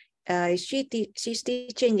 and she's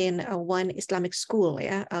teaching in one Islamic school,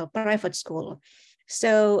 yeah, a private school.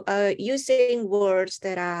 So using words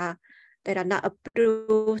that are not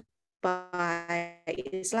approved by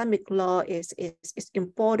Islamic law is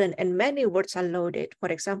important, and many words are loaded. For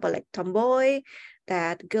example, like tomboy,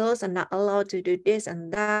 that girls are not allowed to do this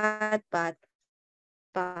and that, but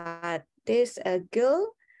this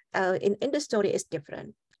girl in the story is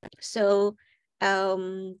different. So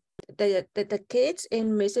the kids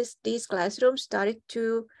in Mrs. D's classroom started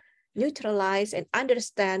to neutralize and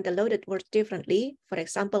understand the loaded words differently. For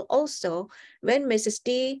example, also when Mrs.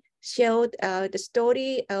 D showed the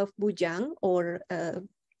story of Bujang, or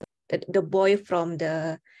the boy from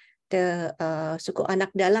the suku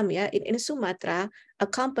Anak Dalam, yeah, in Sumatra,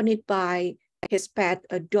 accompanied by his pet,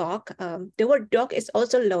 a dog. The word dog is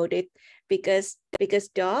also loaded because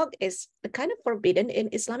dog is kind of forbidden in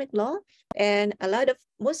Islamic law, and a lot of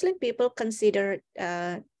Muslim people consider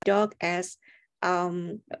dog as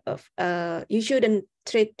you shouldn't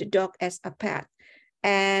treat the dog as a pet.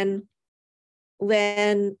 And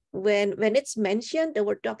when it's mentioned, the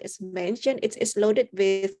word dog is mentioned, it's loaded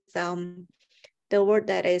with the word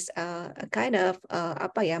that is a kind of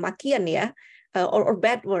makian, yeah, or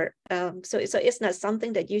bad word. So it's not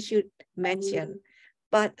something that you should mention.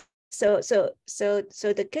 But so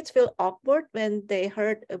the kids feel awkward when they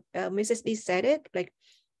heard Mrs. D said it, like,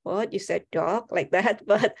 what, you said dog, like that.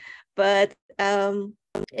 But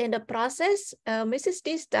in the process, Mrs.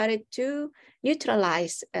 D started to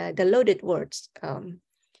neutralize the loaded words,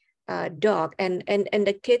 dog, and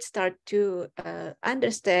the kids start to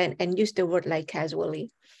understand and use the word like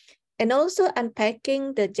casually. And also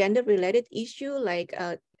unpacking the gender-related issue, like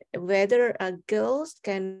whether girls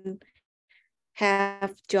can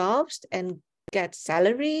have jobs and get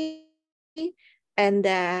salary, and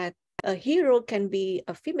that a hero can be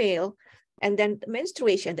a female. And then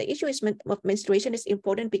menstruation, the issue of menstruation is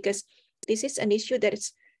important because This is an issue that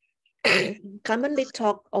is commonly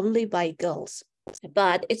talked only by girls.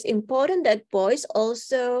 But it's important that boys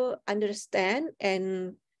also understand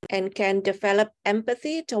and can develop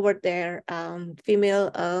empathy toward their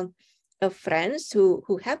female friends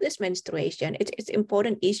who have this menstruation. It's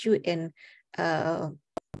important issue in upper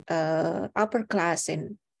class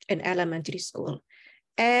in elementary school.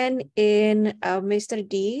 And in Mr.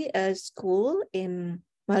 D school in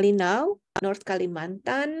Malinau, North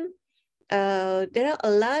Kalimantan, there are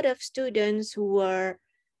a lot of students who are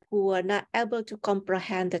not able to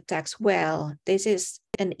comprehend the text well. This is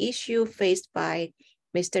an issue faced by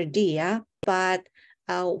Mr. D, yeah? But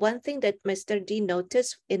one thing that Mr. D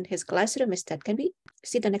noticed in his classroom is that, can we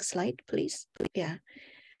see the next slide, please? Yeah.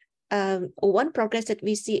 One progress that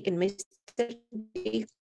we see in Mr. D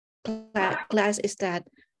class is that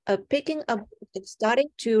picking up and starting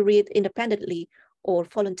to read independently or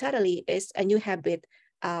voluntarily is a new habit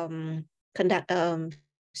done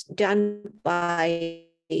by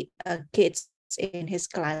kids in his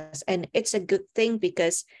class, and it's a good thing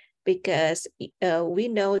because we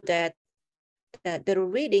know that the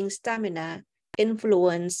reading stamina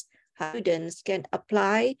influence how students can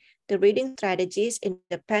apply the reading strategies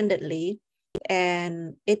independently,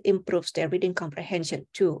 and it improves their reading comprehension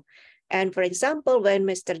too. And for example, when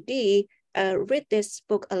Mr. D read this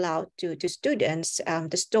book aloud to students,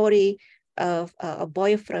 the story of a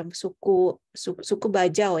boy from suku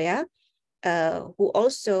Bajau, yeah, who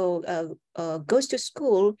also goes to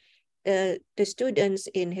school, the students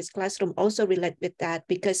in his classroom also relate with that,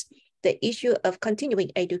 because the issue of continuing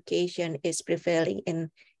education is prevailing in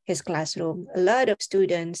his classroom. A lot of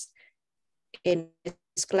students in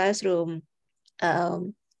his classroom,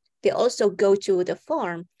 they also go to the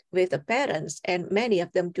farm with the parents, and many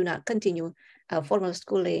of them do not continue formal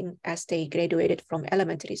schooling as they graduated from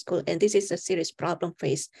elementary school. And this is a serious problem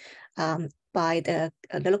faced by the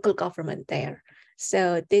local government there.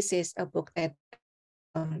 So this is a book that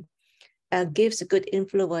gives a good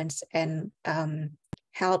influence and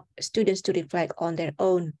help students to reflect on their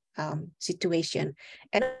own situation.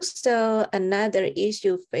 And also another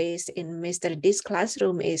issue faced in Mr. D's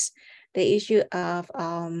classroom is the issue of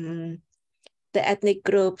the ethnic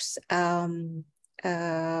groups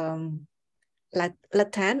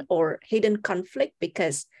latent or hidden conflict,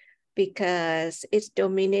 because it's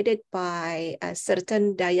dominated by a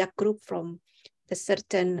certain Dayak group from a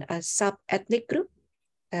certain sub-ethnic group,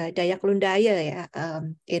 Dayak Lundaya,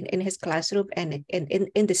 in his classroom and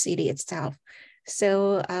in the city itself.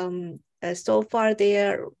 So so far they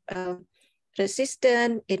are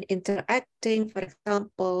resistant in interacting. For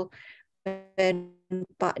example, when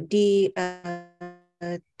Ph.D.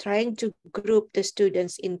 Trying to group the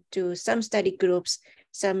students into some study groups,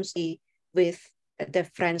 some with the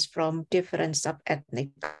friends from different sub-ethnic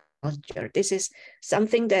culture. This is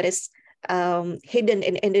something that is hidden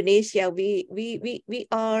in Indonesia. We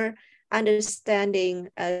are understanding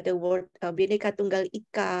the word Bhinneka Tunggal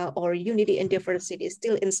Ika or unity and diversity is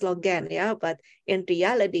still in slogan, yeah. But in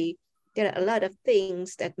reality, there are a lot of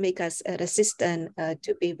things that make us resistant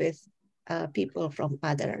to be with people from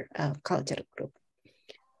other culture group.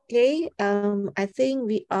 Okay, I think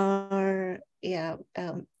we are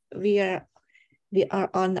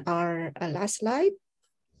on our last slide.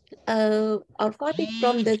 Our topic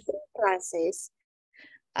from the classes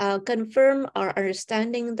confirm our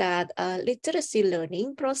understanding that literacy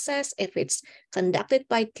learning process, if it's conducted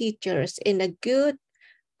by teachers in a good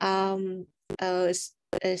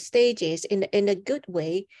stages, in a good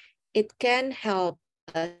way, it can help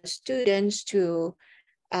students to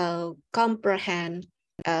comprehend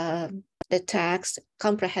the text,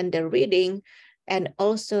 comprehend the reading, and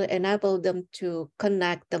also enable them to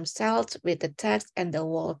connect themselves with the text and the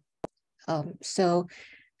world. So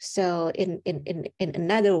in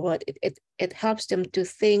another word, it helps them to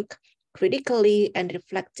think critically and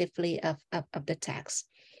reflectively of the text.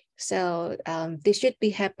 So this should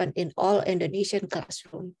be happen in all Indonesian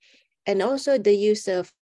classroom, and also the use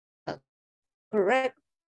of correct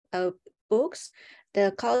books,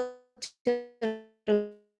 the cultural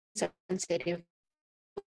sensitive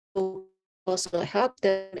also help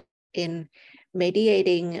them in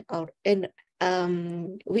mediating or in.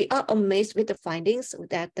 We are amazed with the findings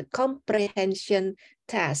that the comprehension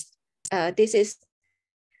test, this is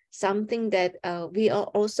something that we are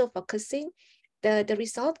also focusing. The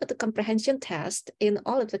result of the comprehension test in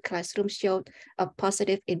all of the classrooms showed a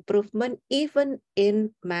positive improvement, even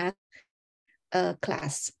in math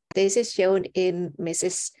class. This is shown in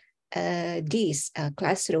Mrs. D's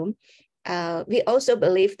classroom. We also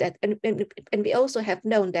believe that, and we also have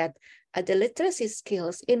known that the literacy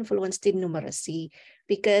skills influenced in numeracy,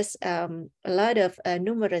 because a lot of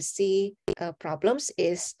numeracy problems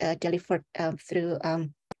is delivered through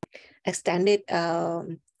extended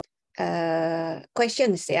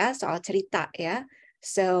questions, ya, soal cerita, ya.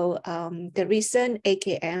 So the recent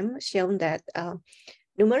AKM shown that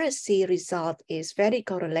numeracy result is very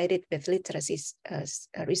correlated with literacy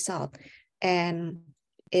result, and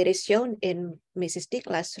it is shown in Mrs. D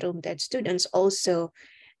classroom that students also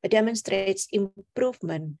demonstrates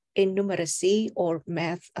improvement in numeracy or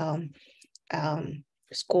math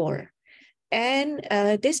score. And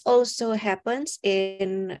this also happens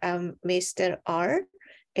in Mr. R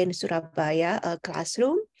in Surabaya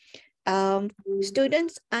classroom.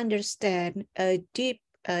 Students understand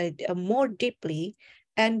more deeply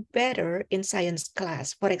and better in science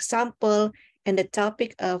class. For example, in the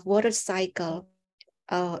topic of water cycle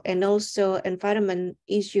and also environment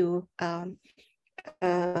issue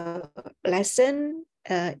lesson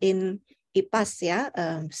in IPAS, yeah,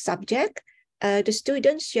 subject, the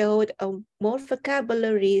students showed more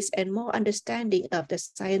vocabularies and more understanding of the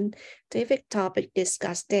scientific topic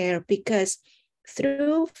discussed there, because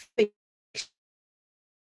through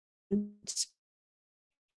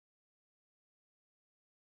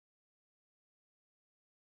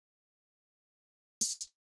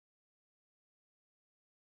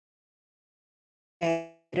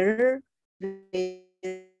better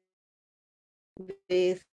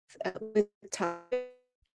with topic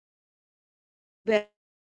when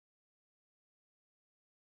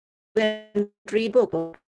read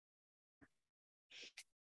book.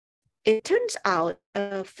 It turns out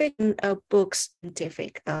fiction books,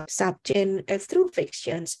 scientific subject, through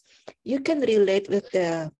fictions, you can relate with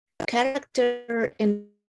the character in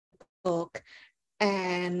the book,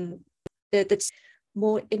 and that's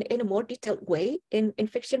more in a more detailed way in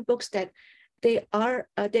fiction books, that they are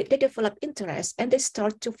they develop interest and they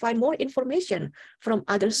start to find more information from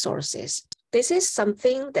other sources. This is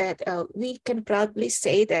something that we can proudly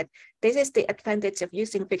say that this is the advantage of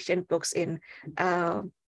using fiction books in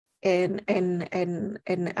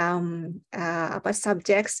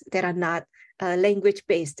subjects that are not language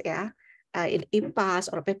based, yeah, in IPAS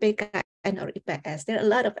or PPKN or IPS. There are a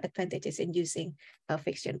lot of advantages in using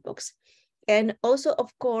fiction books. And also,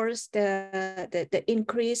 of course, the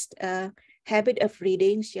increased habit of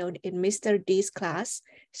reading shown in Mr. D's class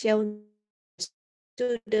shown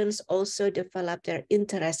students also develop their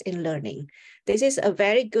interest in learning. This is a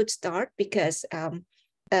very good start, because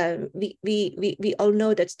we all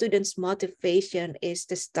know that students' motivation is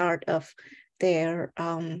the start of their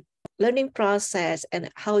learning process and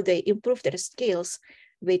how they improve their skills,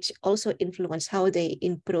 which also influence how they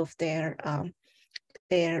improve their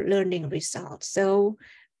learning results. So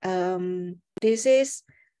this is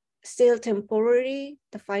still temporary.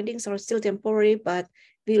 The findings are still temporary, but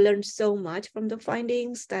we learned so much from the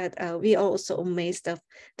findings that we are also amazed of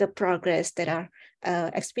the progress that are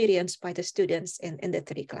experienced by the students in the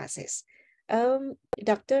 3 classes.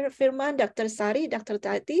 Dr. Firman, Dr. Sary, Dr.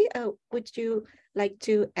 Tati, would you like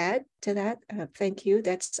to add to that? Thank you.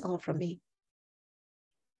 That's all from me.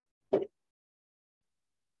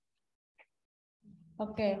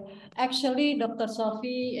 Okay, actually, Dr.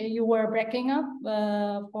 Sofie, you were breaking up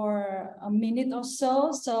for a minute or so.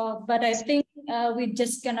 But I think we're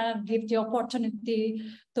just gonna give the opportunity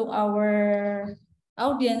to our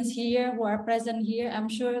audience here who are present here. I'm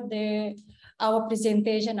sure our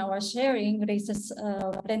presentation, our sharing raises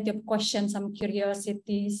plenty of questions, some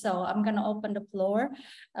curiosity. So I'm gonna open the floor.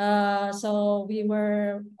 So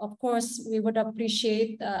of course, we would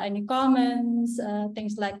appreciate any comments,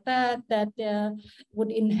 things like that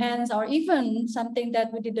would enhance, or even something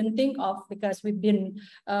that we didn't think of, because we've been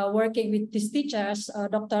working with these teachers.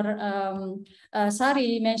 Dr.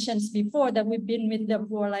 Sary mentions before that we've been with them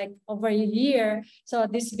for like over a year. So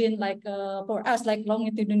this has been like for us like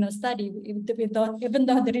longitudinal study, even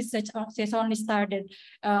though the research has only started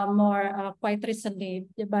quite recently.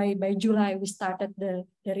 By July we started the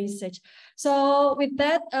research. So with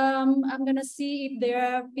that, I'm gonna see if there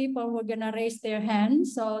are people who are gonna raise their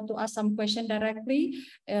hands, so to ask some question directly.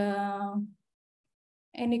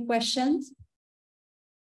 Any questions?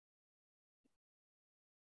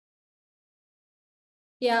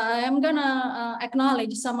 Yeah, I am gonna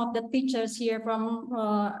acknowledge some of the teachers here from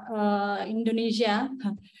Indonesia.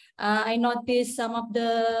 I noticed some of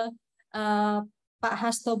the Pak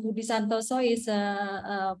Hasto Budi Santoso is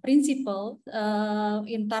a principal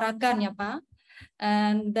in Tarakan, ya Pak.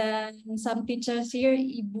 And then some teachers here,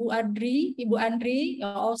 Ibu Andri,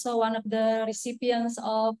 also one of the recipients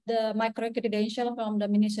of the micro-credential from the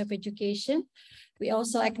Ministry of Education. We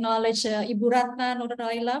also acknowledge Ibu Ratna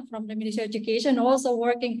Nurlaila from the Ministry of Education, also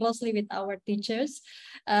working closely with our teachers.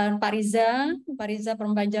 And Pariza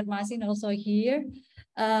from Banjarmasin also here.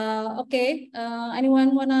 Okay,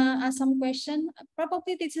 anyone wanna ask some question?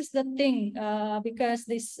 Probably this is the thing, because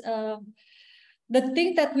this the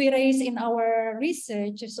thing that we raise in our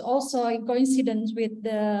research is also in coincidence with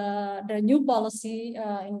the new policy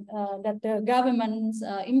that the government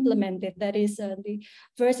implemented. That is, the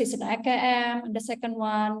first is an AKM, the second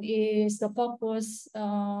one is the focus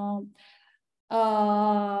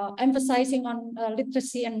emphasizing on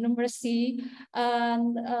literacy and numeracy,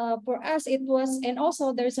 and for us it was, and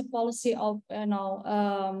also there is a policy of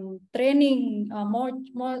training more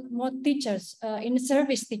teachers, in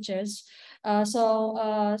service teachers. They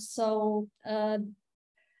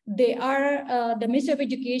are the Ministry of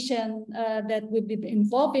Education that will be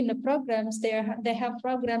involved in the programs. They have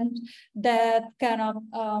programs that kind of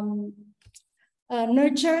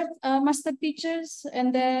nurture master teachers,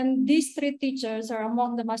 and then these 3 teachers are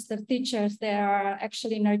among the master teachers they are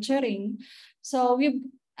actually nurturing. So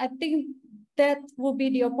I think that will be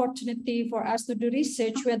the opportunity for us to do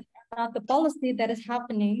research with the policy that is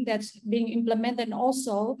happening, that's being implemented, and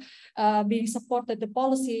also being supported the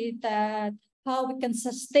policy that how we can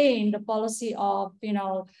sustain the policy of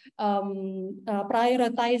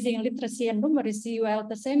prioritizing literacy and numeracy, while at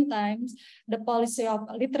the same time the policy of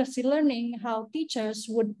literacy learning, how teachers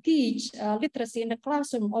would teach literacy in the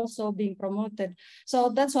classroom, also being promoted.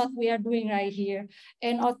 So that's what we are doing right here.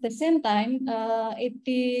 And at the same time, it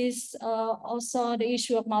is also the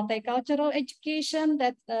issue of multicultural education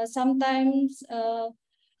that sometimes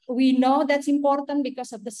we know that's important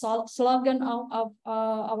because of the slogan of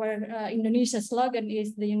our Indonesia slogan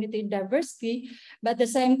is the unity in diversity. But at the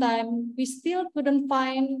same time, we still couldn't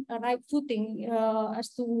find a right footing as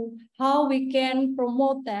to how we can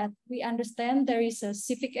promote that. We understand there is a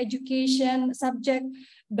civic education subject,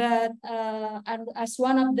 but as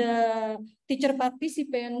one of the teacher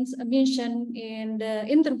participants mentioned in the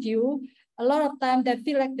interview, a lot of time they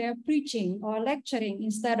feel like they're preaching or lecturing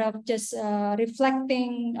instead of just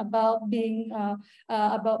reflecting about being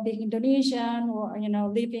Indonesian, or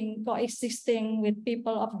living, coexisting with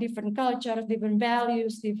people of different cultures, different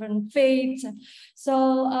values, different faiths.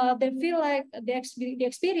 So they feel like the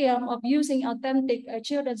experience of using authentic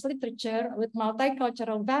children's literature with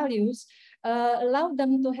multicultural values allow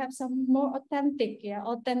them to have some more authentic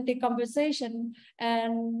conversation,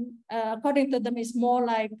 and according to them is more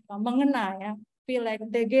like mengena, feel like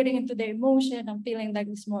they're getting into the emotion and feeling like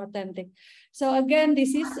it's more authentic. So again,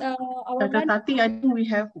 this is our Tati, I think we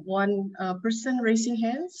have one person raising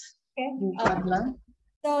hands. Okay. Padla.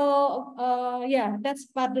 So yeah, that's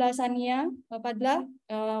Padla Sania. Padla,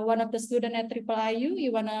 one of the student at IIIU.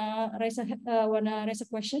 You wanna raise a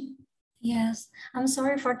question? Yes, I'm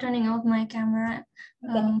sorry for turning off my camera.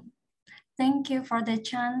 Thank you for the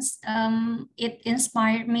chance. It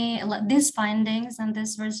inspired me, these findings and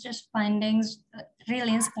this research findings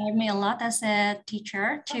really inspired me a lot as a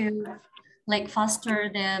teacher to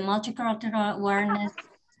foster the multicultural awareness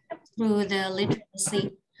through the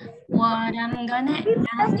literacy. What I'm gonna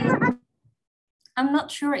ask is, I'm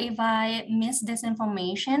not sure if I missed this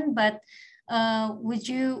information, but would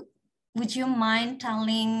you mind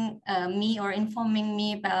telling me or informing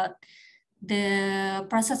me about the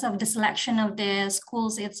process of the selection of the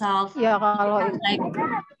schools itself? What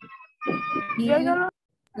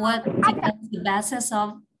is the basis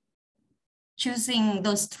of choosing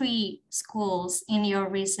those 3 schools in your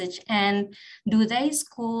research? And do the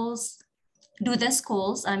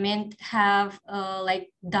schools, I mean, have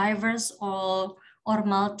diverse or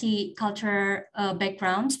multicultural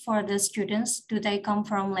backgrounds for the students? Do they come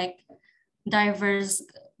from diverse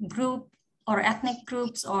group or ethnic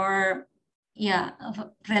groups, or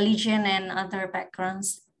religion and other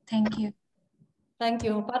backgrounds? Thank you. Thank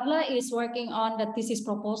you. Padla is working on the thesis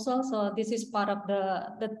proposal, so this is part of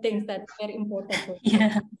the things that are very important.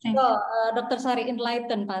 So Dr. Sary,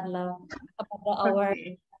 enlighten Padla about our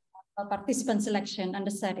participant selection and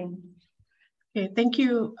the setting. Okay, thank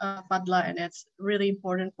you, Padla, and it's really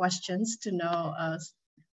important questions to know,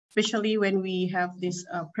 especially when we have this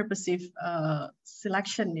purposive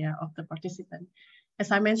selection of the participant.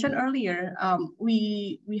 As I mentioned earlier,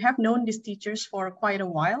 we have known these teachers for quite a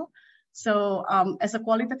while. So as a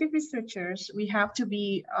qualitative researchers, we have to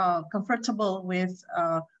be comfortable with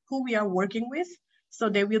who we are working with. So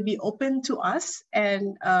they will be open to us,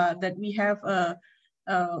 and that we have a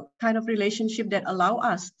kind of relationship that allow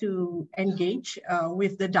us to engage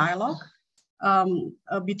with the dialogue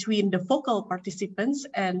between the focal participants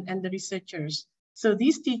and the researchers. So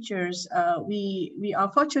these teachers, we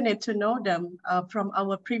are fortunate to know them from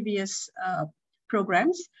our previous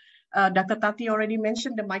programs. Dr. Tati already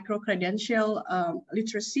mentioned the micro-credential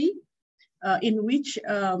literacy, in which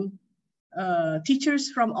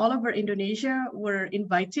teachers from all over Indonesia were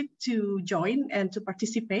invited to join and to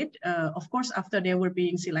participate, of course, after they were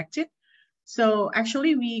being selected. So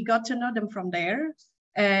actually, we got to know them from there.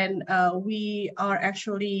 And we are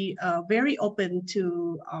actually very open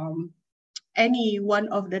to any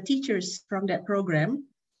one of the teachers from that program.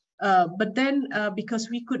 But then because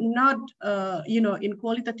we could not, in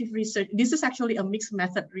qualitative research, this is actually a mixed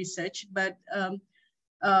method research, but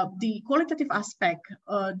the qualitative aspect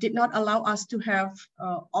did not allow us to have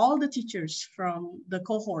all the teachers from the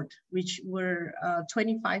cohort, which were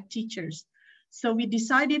 25 teachers. So we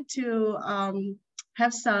decided to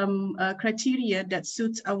have some criteria that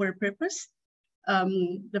suits our purpose.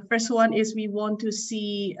 The first one is we want to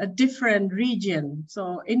see a different region.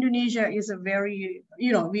 So Indonesia is a very,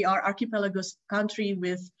 we are archipelagos country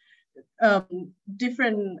with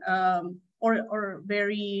different or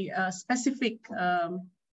very specific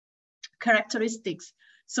characteristics.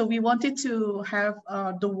 So we wanted to have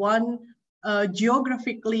the one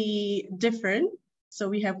geographically different. So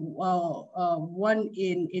we have one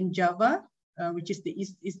in Java, which is the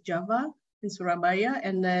East Java in Surabaya,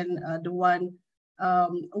 and then the one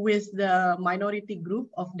with the minority group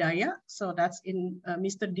of Dayak. So that's in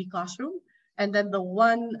Mr. D classroom. And then the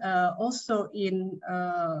one also in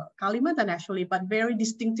Kalimantan actually, but very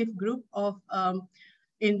distinctive group of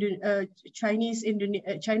Chinese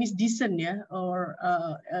descent, yeah, or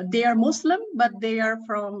they are Muslim, but they are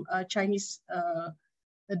from Chinese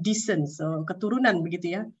descent, so keturunan begitu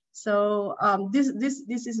ya. So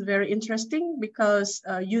this is very interesting because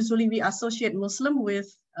usually we associate Muslim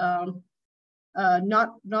with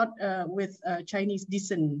not with Chinese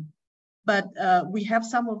descent, but we have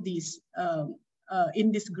some of these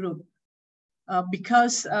in this group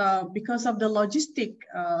because of the logistic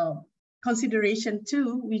consideration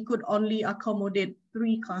too. We could only accommodate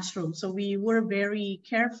 3 classrooms, so we were very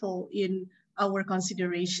careful in our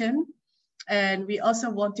consideration, and we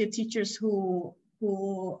also wanted teachers who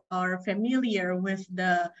are familiar with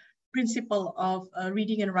the principle of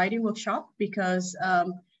reading and writing workshop, because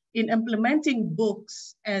in implementing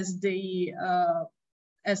books as the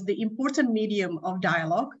important medium of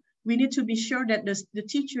dialogue, we need to be sure that the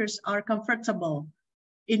teachers are comfortable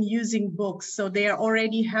in using books. So they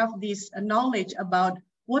already have this knowledge about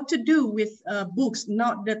what to do with books,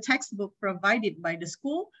 not the textbook provided by the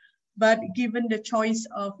school, but given the choice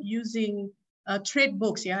of using trade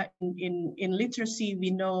books. Yeah, in literacy,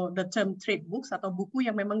 we know the term trade books atau buku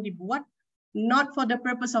yang memang dibuat not for the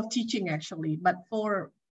purpose of teaching actually, but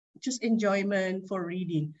for just enjoyment, for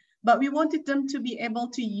reading. But we wanted them to be able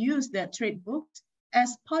to use that trade books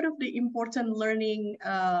as part of the important learning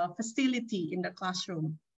facility in the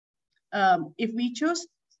classroom. If we choose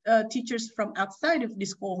teachers from outside of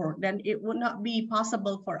this cohort, then it would not be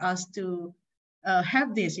possible for us to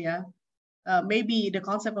have this, yeah. Maybe the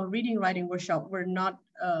concept of reading, writing workshop were not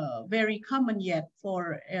very common yet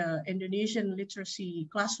for Indonesian literacy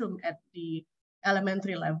classroom at the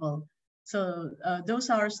elementary level. So those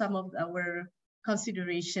are some of our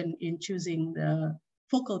consideration in choosing the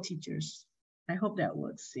focal teachers. I hope that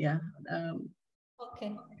works, yeah.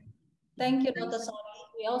 Okay, thank you, Dr. Sary.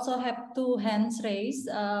 We also have 2 hands raised.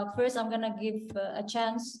 First, I'm gonna give a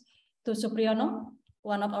chance to Supriyono,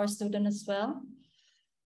 one of our students as well.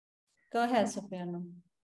 Go ahead, Supriyono.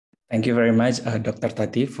 Thank you very much, Dr.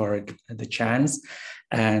 Tati, for the chance.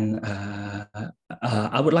 And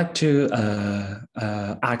I would like to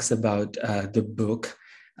ask about the book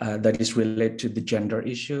that is related to the gender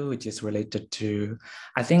issue, which is related to,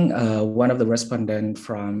 I think, one of the respondents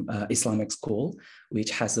from Islamic school, which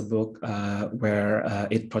has a book where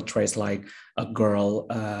it portrays like a girl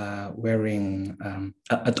wearing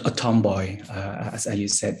a tomboy, as you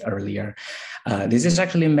said earlier. This is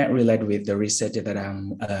actually related with the research that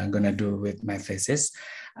I'm gonna do with my thesis.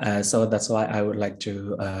 So that's why I would like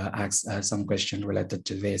to ask some questions related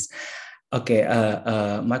to this. Okay,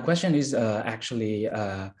 my question is actually,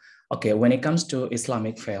 okay, when it comes to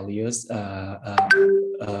Islamic values,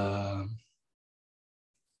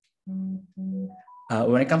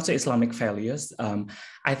 when it comes to Islamic values,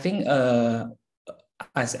 I think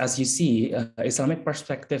as you see, Islamic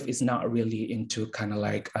perspective is not really into kind of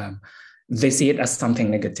like, they see it as something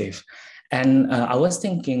negative. And I was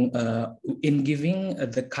thinking in giving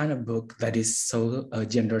the kind of book that is so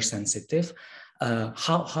gender sensitive,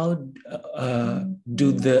 how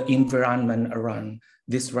do the environment around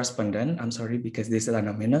this respondent, I'm sorry, because this is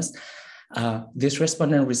anonymous, this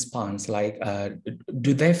respondent response, like,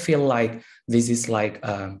 do they feel like this is like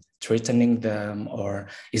threatening them, or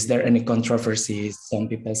is there any controversies? Some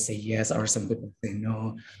people say yes, or some people say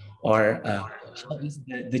no, or how is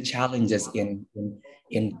the challenges in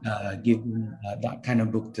giving that kind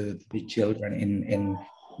of book to the children in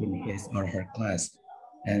his or her class?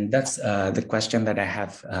 And that's the question that I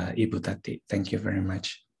have, Ibu Tati. Thank you very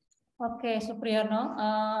much. Okay, Supriyono,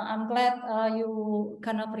 I'm glad you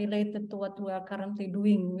kind of related to what we are currently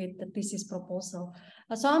doing with the thesis proposal.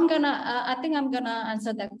 So I think I'm gonna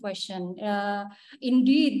answer that question.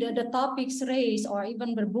 Indeed, the topics raised or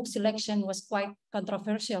even the book selection was quite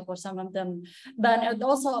controversial for some of them, but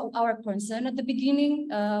also our concern at the beginning,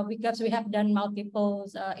 because we have done multiple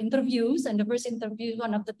interviews, and the first interview,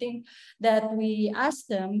 one of the things that we asked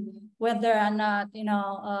them whether or not,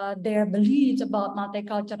 their beliefs about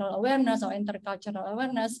multicultural awareness or intercultural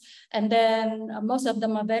awareness, and then most of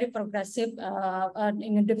them are very progressive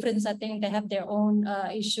in a different setting. They have their own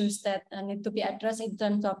issues that need to be addressed in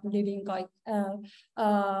terms of living,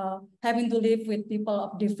 having to live with people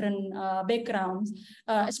of different backgrounds,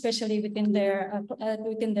 especially within their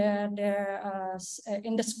in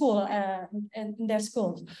the school in their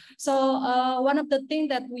schools. So one of the things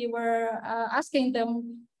that we were asking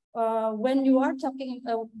them, when you are talking,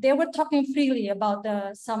 they were talking freely about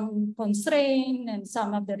some constraint and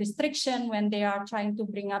some of the restriction when they are trying to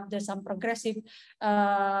bring up some progressive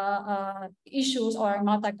issues or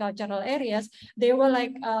multicultural areas. They were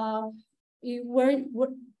like,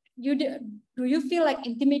 do you feel like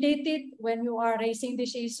intimidated when you are raising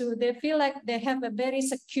this issue? They feel like they have a very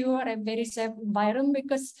secure and very safe environment,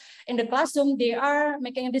 because in the classroom they are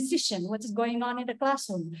making a decision what is going on in the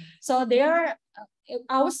classroom. So they are,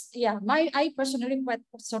 I personally quite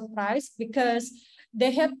surprised, because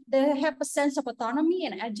they have a sense of autonomy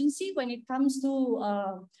and agency when it comes to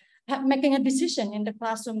making a decision in the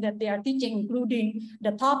classroom that they are teaching, including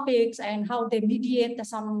the topics and how they mediate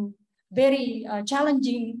some very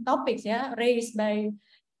challenging topics, raised by,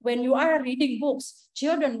 when you are reading books,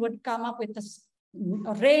 children would come up with a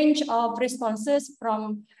range of responses,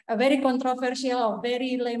 from a very controversial or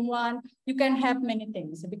very lame one. You can have many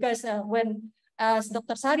things, because when, as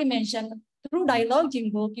Dr. Sary mentioned, through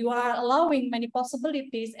dialoguing book, you are allowing many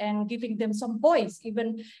possibilities and giving them some voice,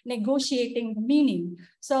 even negotiating the meaning.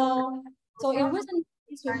 So it wasn't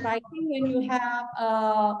surprising when you have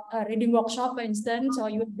a reading workshop, for instance, or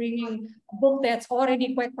you're bringing a book that's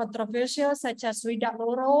already quite controversial, such as Rida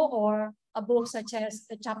Loro, or a book such as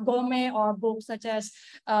Cap Gome, or a book such as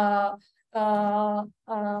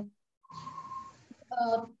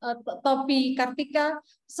Topi Kartika.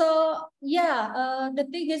 So the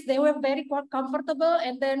thing is, they were very comfortable,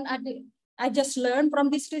 and then I just learned from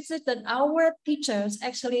this research that our teachers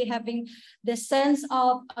actually having the sense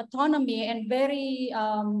of autonomy and very,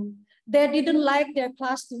 they didn't like their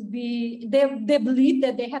class to be, they believe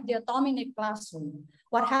that they have the autonomy in the classroom.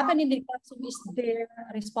 What happened in the classroom is their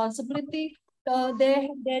responsibility. They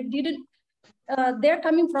didn't, they're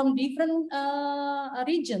coming from different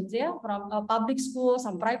regions, from public school,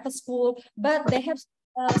 some private school, but they have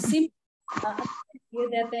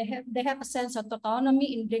that they have a sense of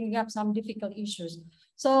autonomy in bringing up some difficult issues.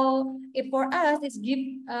 So for us, it's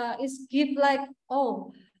give like,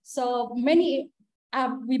 so many.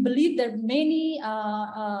 We believe that many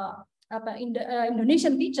in the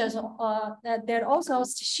Indonesian teachers, that they're also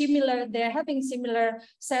similar. They're having similar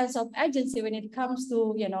sense of agency when it comes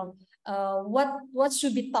to what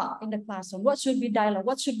should be taught in the classroom, what should be dialogue,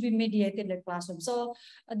 what should be mediated in the classroom. So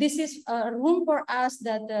this is a room for us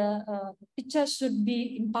that teachers should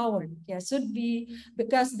be empowered. Should be,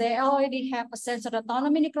 because they already have a sense of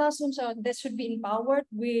autonomy in the classroom, so they should be empowered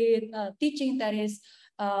with teaching that is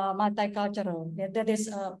multicultural. That is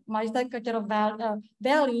multicultural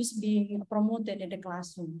values being promoted in the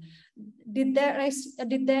classroom. Did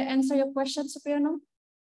they answer your question, Supriyono?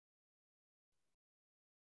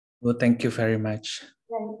 Well, thank you very much.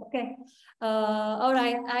 Okay. All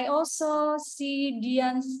right. I also see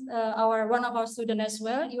Dian's, one of our students as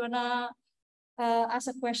well. You wanna ask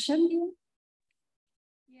a question, Dian?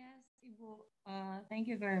 Yes, Ibu. Thank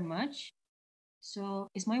you very much. So,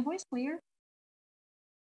 is my voice clear?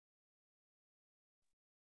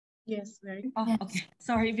 Yes, very. Oh, okay.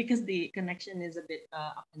 Sorry, because the connection is a bit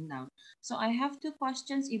up and down. So I have two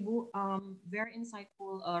questions, Ibu. Very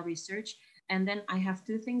insightful research. And then I have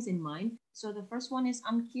two things in mind. So the first one is,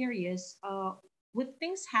 I'm curious, would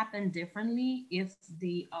things happen differently if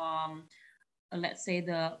the, let's say,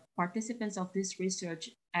 the participants of this research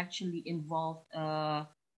actually involve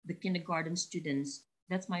the kindergarten students?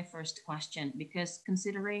 That's my first question, because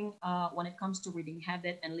considering when it comes to reading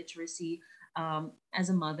habit and literacy, as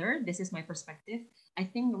a mother, this is my perspective. I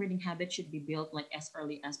think reading habit should be built like as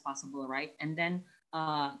early as possible, right? And then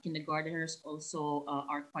kindergarteners also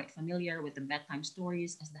are quite familiar with the bedtime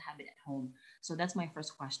stories as the habit at home. So that's my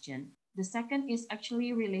first question. The second is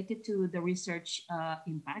actually related to the research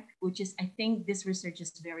impact, which is, I think this research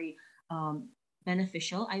is very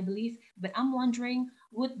beneficial, I believe. But I'm wondering,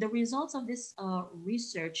 would the results of this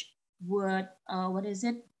research would,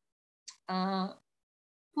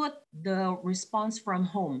 put the response from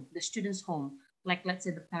home, the students' home, like let's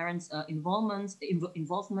say the parents' involvements,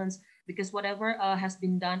 because whatever has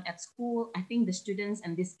been done at school, I think the students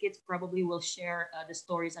and these kids probably will share the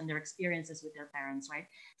stories and their experiences with their parents, right?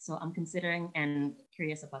 So I'm considering and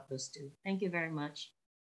curious about those two. Thank you very much.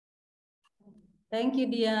 Thank you,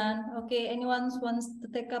 Dian. Okay, anyone wants to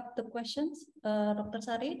take up the questions? Dr.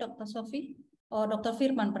 Sary, Dr. Sofie, or Dr.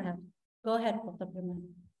 Firman, perhaps? Go ahead, Dr. Firman.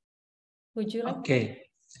 Would you like? Okay.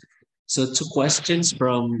 So 2 questions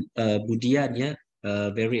from Budian, yeah,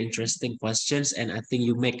 very interesting questions, and I think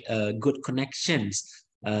you make good connections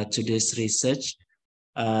to this research.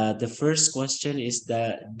 The first question is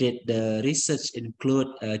that did the research include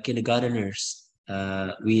kindergarteners?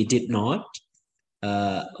 We did not.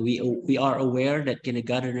 We are aware that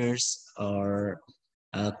kindergarteners are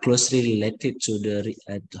closely related to the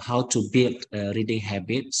how to build reading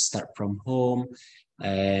habits, start from home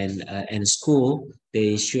and school.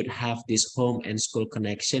 They should have this home and school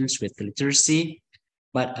connections with literacy.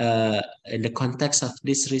 But in the context of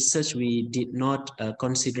this research, we did not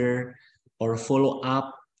consider or follow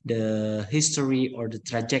up the history or the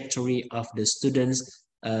trajectory of the students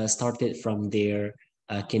started from their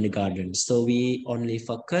kindergarten. So we only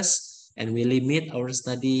focus and we limit our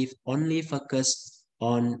study only focus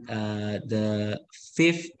on the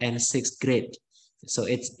 5th and 6th grade. So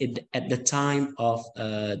it's at the time of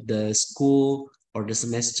the school or the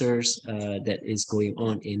semesters that is going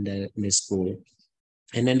on in the school.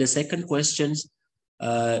 And then the second question,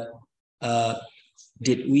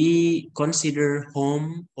 did we consider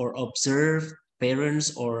home or observe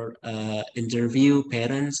parents or interview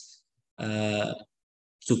parents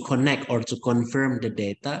to connect or to confirm the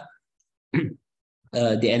data?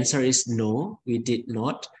 The answer is no, we did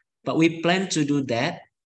not, but we plan to do that.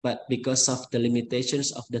 But because of the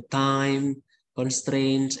limitations of the time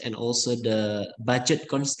constraints and also the budget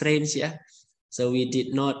constraints, yeah, so we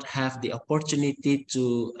did not have the opportunity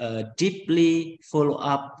to deeply follow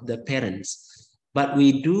up the parents. But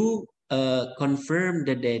we do confirm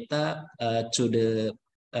the data to the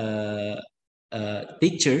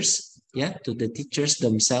teachers, yeah, to the teachers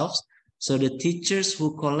themselves. So the teachers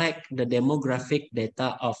who collect the demographic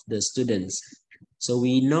data of the students. So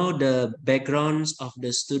we know the backgrounds of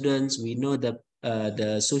the students, we know the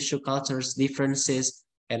sociocultural differences,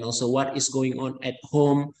 and also what is going on at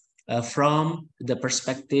home from the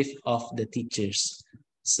perspective of the teachers.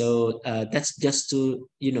 So that's just to,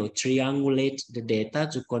 triangulate the data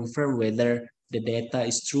to confirm whether the data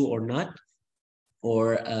is true or not,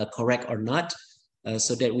 or correct or not,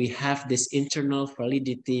 so that we have this internal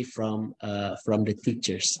validity from the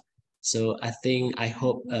teachers. So I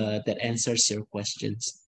hope that answers your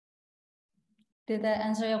questions. Did that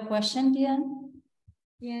answer your question, Dian?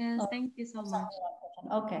 Yes, thank you so much.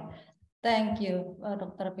 Okay, thank you,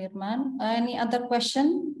 Dr. Firman. Any other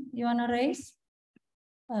question you want to raise?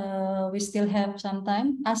 We still have some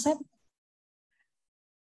time. Asep?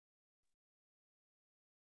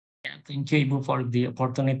 Yeah, thank you, Ibu, for the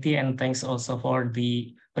opportunity, and thanks also for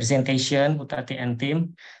the presentation, Tati and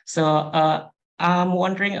team. So I'm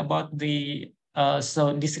wondering about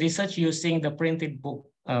so this research using the printed book,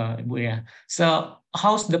 Ibu, yeah. So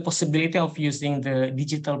how's the possibility of using the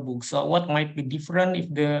digital book? So what might be different if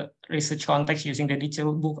the research context using the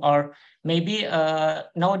digital book, or maybe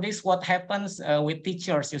nowadays what happens with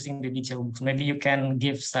teachers using the digital books? Maybe you can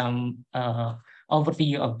give some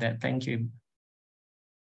overview of that. Thank you.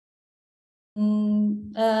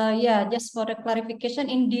 Yeah, just for the clarification,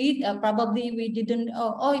 indeed, probably we didn't,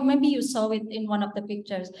 maybe you saw it in one of the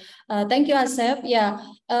pictures. Thank you, Asep. Yeah,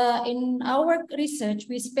 in our research,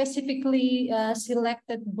 we specifically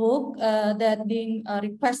selected book that being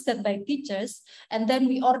requested by teachers, and then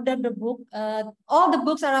we ordered the book. All the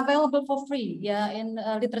books are available for free, yeah, in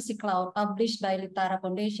Literacy Cloud, published by Litera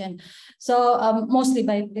Foundation. So mostly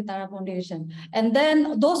by Litera Foundation. And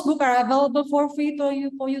then those books are available for free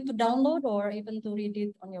for you to download, or even to read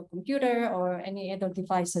it on your computer or any other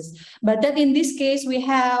devices. But then in this case, we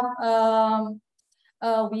have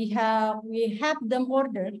we have them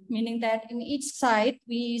ordered, meaning that in each site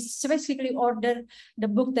we specifically order the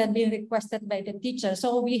book that being requested by the teacher.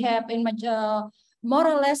 So we have in more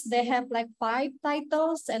or less they have like 5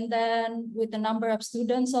 titles, and then with the number of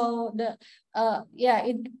students. So the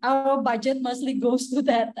our budget mostly goes to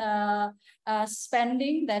that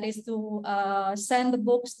spending, that is to send the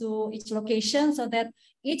books to each location, so that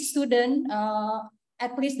each student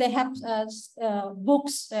at least they have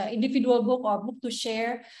books, individual book or book to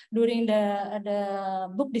share during the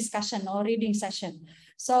book discussion or reading session.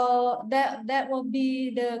 So that will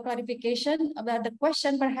be the clarification about the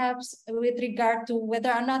question, perhaps with regard to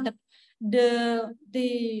whether or not the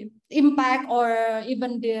impact or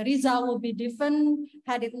even the result will be different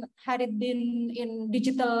had it been in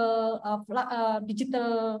digital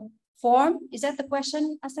form. Is that the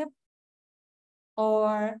question, Asep?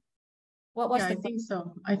 Or what was the I think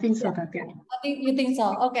so. I think so, Tati. I think you think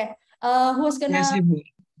so. Okay. Who's gonna? Yes, Ibu.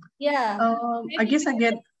 Yeah. I guess I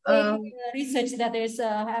get research that is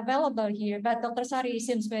available here, but Dr. Sary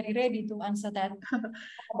seems very ready to answer that.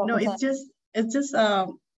 No, it's just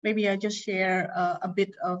maybe I just share a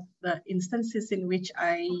bit of the instances in which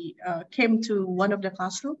I came to one of the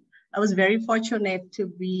classroom. I was very fortunate to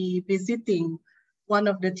be visiting one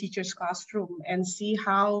of the teachers' classroom and see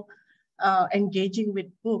how engaging with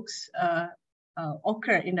books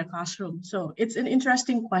occur in the classroom. So it's an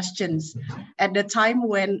interesting questions. At the time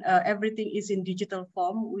when everything is in digital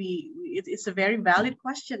form, it's a very valid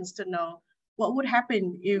questions to know what would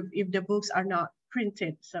happen if the books are not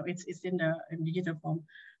printed. So it's in digital form.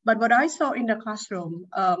 But what I saw in the classroom,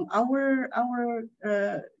 our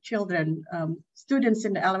children, students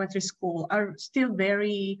in the elementary school are still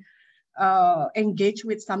very engage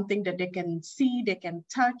with something that they can see, they can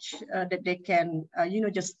touch, that they can,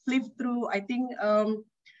 just flip through. I think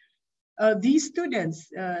these students,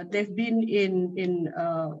 they've been in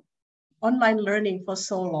online learning for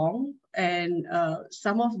so long, and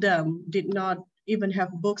some of them did not even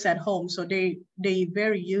have books at home, so they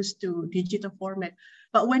very used to digital format.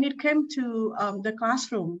 But when it came to the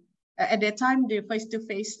classroom, at that time, the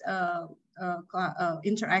face-to-face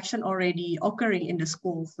interaction already occurring in the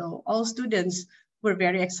school. So all students were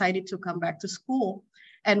very excited to come back to school.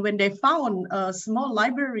 And when they found a small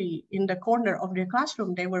library in the corner of their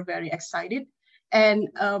classroom, they were very excited. And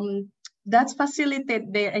that's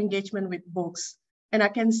facilitated their engagement with books. And I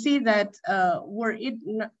can see that were it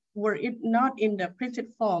not in the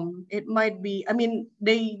printed form, it might be, I mean,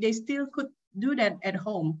 they still could do that at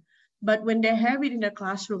home. But when they have it in the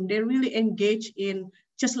classroom, they really engage in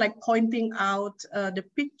just like pointing out the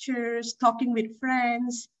pictures, talking with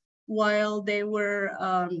friends while they were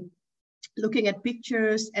looking at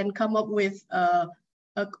pictures and come up with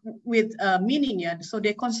meaning. Yeah, so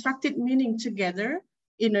they constructed meaning together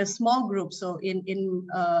in a small group. So in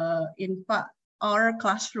our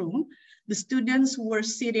classroom, the students were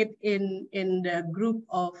seated in the group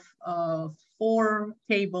of 4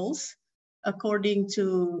 tables, according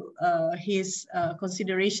to his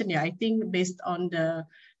consideration. Yeah, I think based on the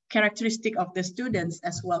characteristic of the students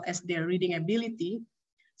as well as their reading ability.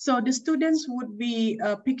 So the students would be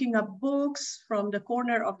picking up books from the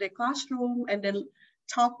corner of the classroom and then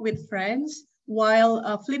talk with friends while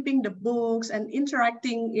flipping the books and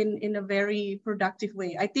interacting in a very productive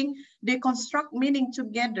way. I think they construct meaning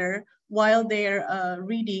together while they're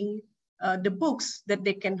reading the books that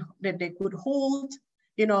they could hold.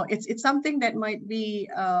 You know, it's something that might be,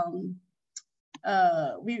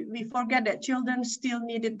 we forget that children still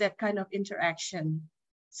needed that kind of interaction.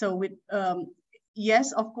 So with,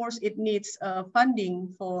 yes, of course, it needs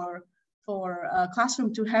funding for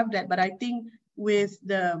classroom to have that. But I think with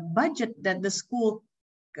the budget that the school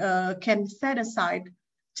can set aside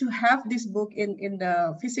to have this book in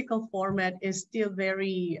the physical format is still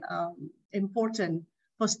very important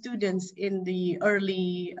for students in the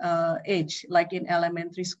early age, like in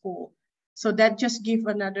elementary school. So that just give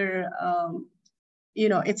another,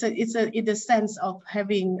 it's a sense of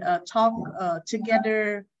having talk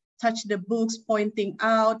together, touch the books, pointing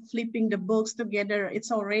out, flipping the books together.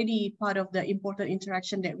 It's already part of the important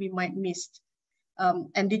interaction that we might miss.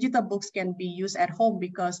 And digital books can be used at home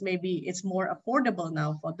because maybe it's more affordable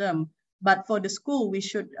now for them. But for the school, we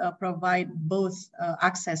should provide both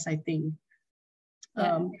access, I think.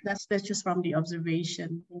 That's just from the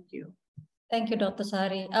observation. Thank you. Thank you, Dr.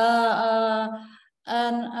 Sary.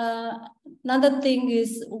 And another thing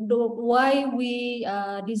is why we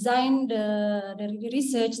design the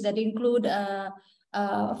research that include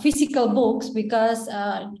physical books, because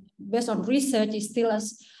based on research, is still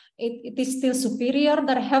it is still superior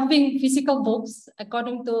than having physical books.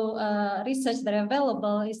 According to research that are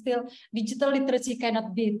available, is still digital literacy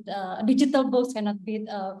cannot beat, digital books cannot beat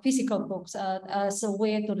physical books as a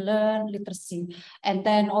way to learn literacy. And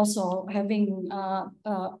then also having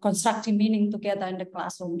constructing meaning together in the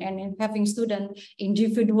classroom, and having students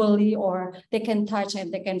individually, or they can touch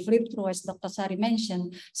and they can flip through, as Dr. Sary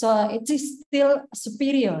mentioned. So it is still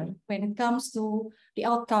superior when it comes to the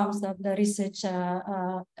outcomes of the research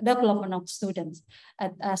development of students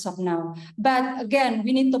as of now. But again,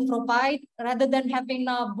 we need to provide, rather than having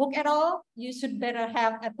a book at all, you should better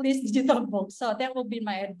have at least digital books. So that would be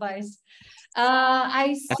my advice.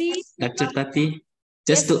 I see. Dr. Tati,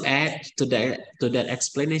 just Yes. to add to that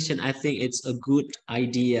explanation, I think it's a good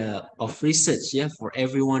idea of research, yeah, for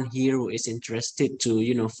everyone here who is interested to,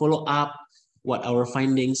 you know, follow up what our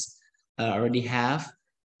findings already have.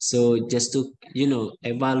 So just to, you know,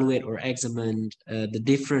 evaluate or examine the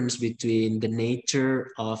difference between the nature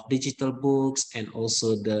of digital books and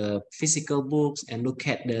also the physical books, and look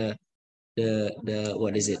at the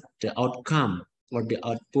what is it, the outcome or the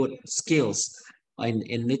output skills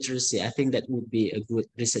in literacy. I think that would be a good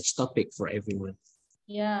research topic for everyone.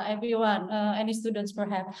 Yeah, everyone, any students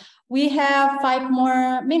perhaps. We have 5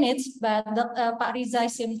 more minutes, but Pak Riza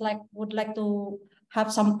seems like would like to have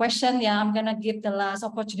some question. Yeah, I'm gonna give the last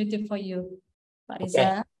opportunity for you, Pak Riza.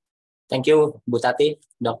 Okay. Thank you, Bu Tati,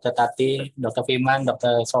 Dr. Tati, Dr. Firman,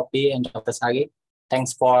 Dr. Sofie, and Dr. Sary.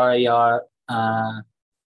 Thanks for your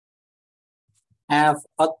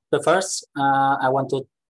the first, I want to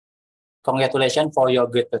congratulations for your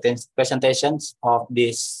great presentations of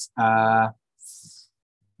this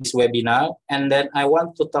this webinar. And then I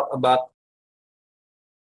want to talk about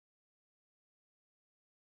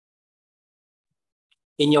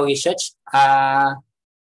in your research,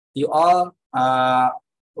 you all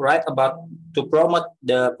write about to promote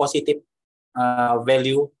the positive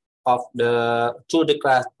value of the to the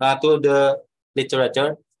class to the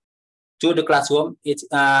literature to the classroom. It's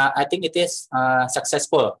I think it is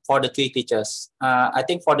successful for the 3 teachers. I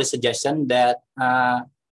think for the suggestion that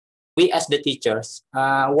we as the teachers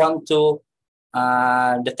want to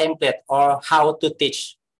the template or how to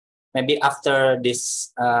teach. Maybe after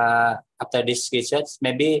this research,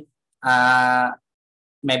 maybe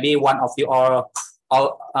maybe one of you or all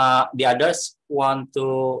the others want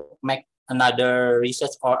to make another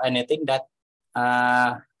research or anything that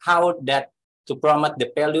how that to promote the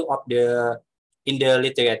value of the in the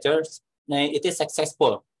literature, it is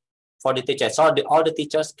successful for the teachers. So all the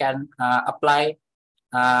teachers can apply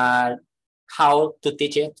how to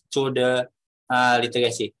teach it to the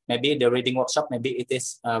literacy. Maybe the reading workshop, maybe it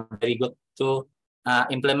is very good to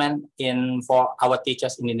implement in for our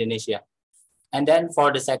teachers in Indonesia. And then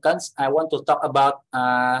for the seconds, I want to talk about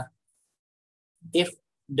if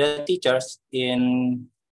the teachers in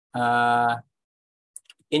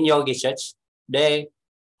your research, they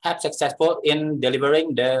have successful in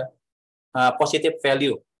delivering the positive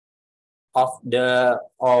value of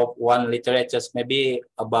one literature, maybe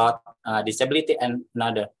about disability and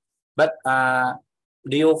another. But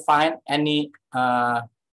do you find any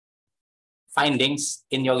findings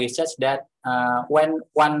in your research that when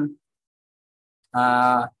one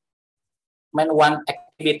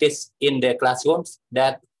activities in the classrooms,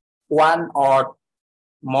 that one or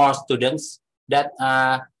more students that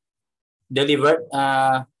delivered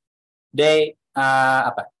they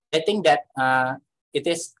think that it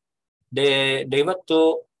is they delivered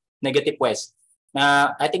to negative ways.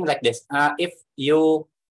 I think like this. If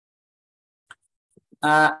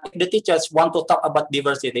the teachers want to talk about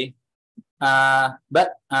diversity,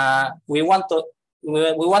 but we want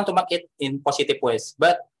to make it in positive ways.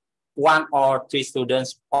 But 1 or 3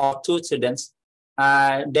 students or 2 students,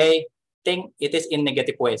 they think it is in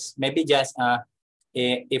negative ways. Maybe just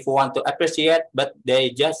if we want to appreciate, but they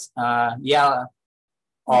just yell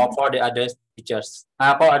or for the other teachers,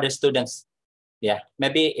 for other students. Yeah,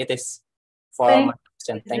 maybe it is for my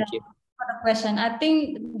question. Thank you. For the question, I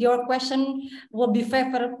think your question will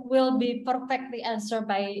be perfectly answered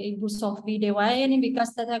by Ibu Sofie Dewayani,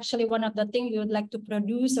 because that's actually one of the things we would like to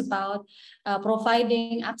produce about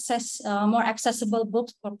providing access, more accessible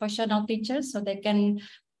books for professional teachers, so they can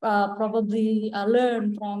probably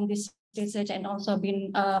learn from this research and also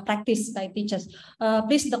being practiced by teachers.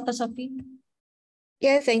 Please, Dr. Sofie.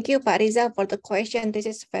 Yeah, thank you, Pak Riza, for the question. This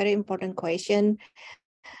is a very important question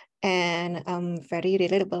and very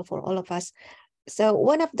relatable for all of us. So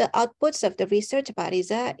one of the outputs of the research, Pak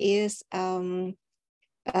Riza, is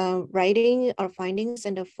writing our findings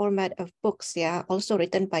in the format of books, yeah, also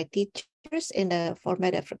written by teachers in the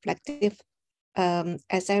format of reflective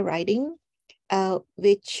essay writing.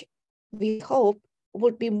 which we hope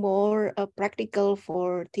would be more practical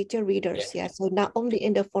for teacher readers. Yeah, so not only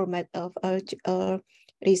in the format of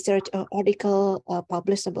research article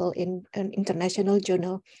publishable in an international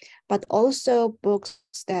journal, but also books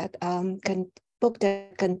that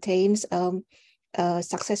that contains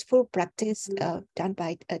successful practice done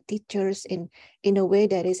by teachers in a way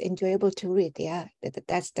that is enjoyable to read. Yeah,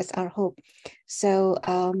 that's our hope. So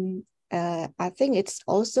I think it's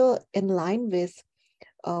also in line with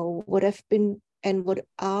what have been and what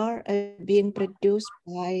are being produced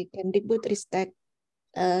by Kemdikbudristek,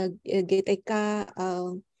 GTK,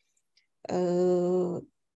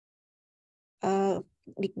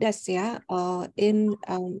 Dikdas, yeah, in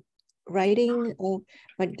writing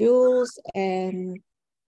modules and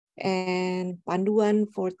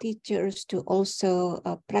panduan for teachers to also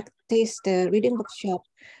practice the reading workshop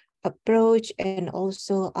approach and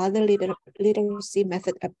also other literacy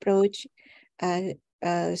method approach,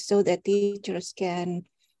 so that teachers can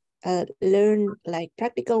learn like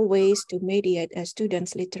practical ways to mediate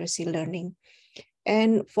students' literacy learning.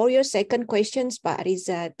 And for your second questions, Pak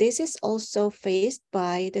Riza, this is also faced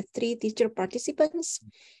by the 3 teacher participants.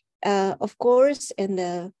 Of course, in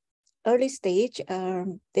the early stage,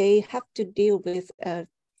 they have to deal with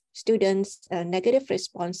students' negative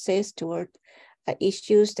responses toward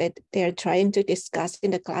issues that they're trying to discuss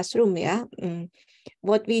in the classroom. Yeah.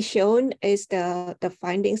 What we shown is the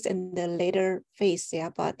findings in the later phase. Yeah.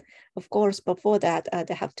 But of course, before that,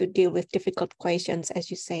 they have to deal with difficult questions,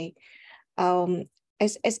 as you say.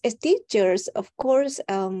 As teachers, of course,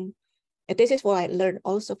 this is what I learned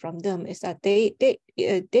also from them, is that they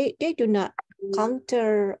do not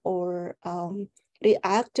counter or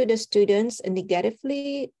react to the students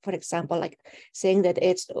negatively. For example, like saying that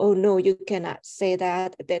it's, oh no, you cannot say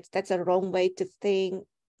that, that's a wrong way to think,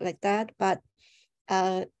 like that. But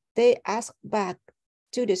they ask back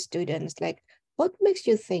to the students, like, what makes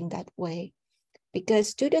you think that way? Because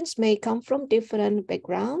students may come from different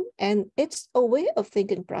background, and it's a way of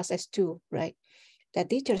thinking process too, right? That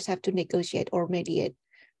teachers have to negotiate or mediate.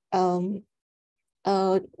 Why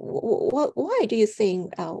do you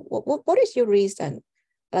think? What is your reason?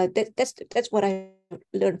 That's what I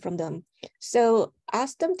learned from them. So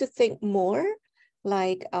ask them to think more,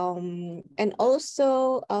 like and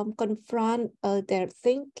also confront their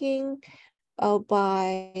thinking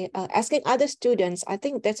by asking other students. I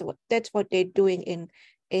think that's what they're doing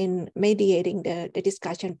in mediating the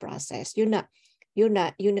discussion process. You're not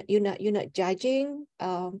judging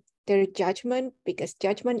their judgment, because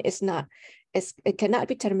judgment is not, it cannot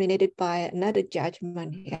be terminated by another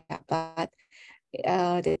judgment. Yeah, but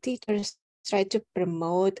the teachers try to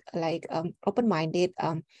promote like open-minded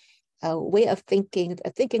way of thinking.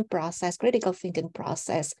 A thinking process, critical thinking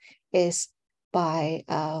process, is by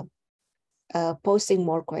posing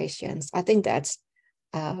more questions. I think that's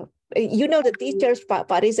the teachers,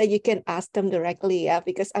 Parisa, you can ask them directly, yeah,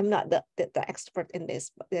 because I'm not the expert in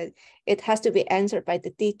this. But it has to be answered by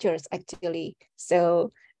the teachers, actually.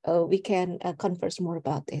 So we can converse more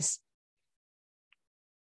about this.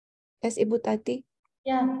 Yes, Ibu Tati.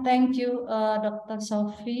 Yeah, thank you, Dr.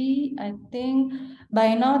 Sofie. I think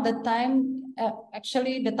by now the time,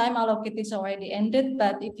 actually the time allocated is already ended,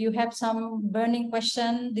 but if you have some burning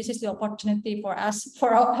question, this is the opportunity for us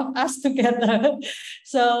together.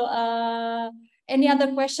 So any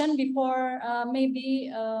other question before maybe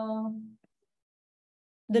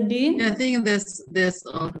the Dean? Yeah, I think that's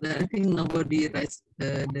all. I think nobody raised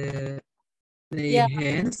the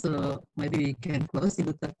hand, so maybe we can close,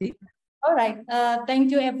 Ibu Tati. All right.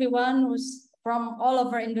 Thank you, everyone who's from all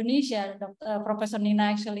over Indonesia. Professor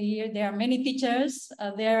Nina actually here. There are many teachers.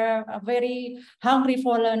 They're very hungry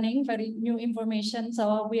for learning, very new information.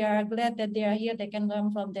 So we are glad that they are here. They can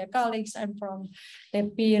learn from their colleagues and from their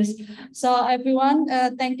peers. So everyone,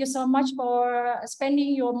 thank you so much for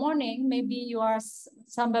spending your morning. Maybe you are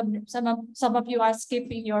some of you are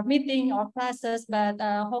skipping your meeting or classes, but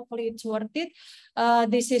hopefully it's worth it.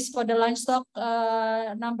 This is for the LunchTalk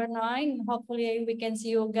number 9. Hopefully we can see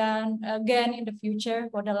you again in the future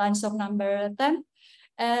for the LunchTalk number 10.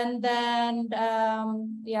 And then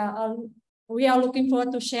we are looking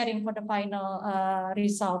forward to sharing for the final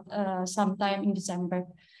result sometime in December.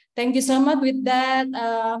 Thank you so much. With that,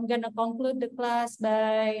 I'm gonna conclude the class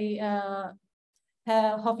by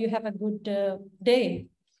hope you have a good day.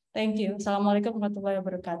 Thank you. Assalamualaikum warahmatullahi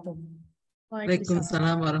wabarakatuh.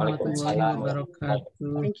 Waalaikumsalam warahmatullahi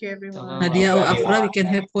wabarakatuh. Thank you, everyone. Nadia or Afra, we can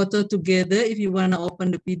have photo together if you want to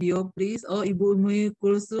open the video, please. Oh, Ibu Umi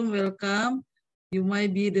Kulsum, welcome. You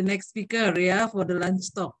might be the next speaker, yeah, for the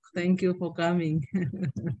LunchTalk. Thank you for coming.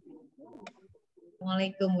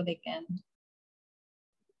 Assalamualaikum, Bu Dekan.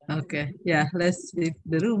 Okay, yeah, let's leave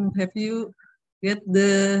the room. Have you get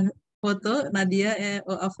the photo, Nadia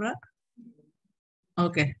or Afra?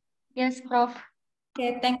 Okay. Yes, Prof.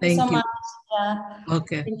 Okay, thank you Thank so you. much. Yeah.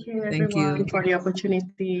 Okay. Thank you, Thank everyone, you. for the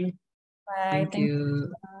opportunity. Bye. Thank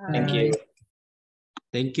you. Thank you.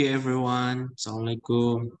 Thank you, everyone.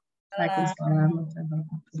 Assalamualaikum. Waalaikumsalam warahmatullahi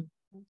wabarakatuh.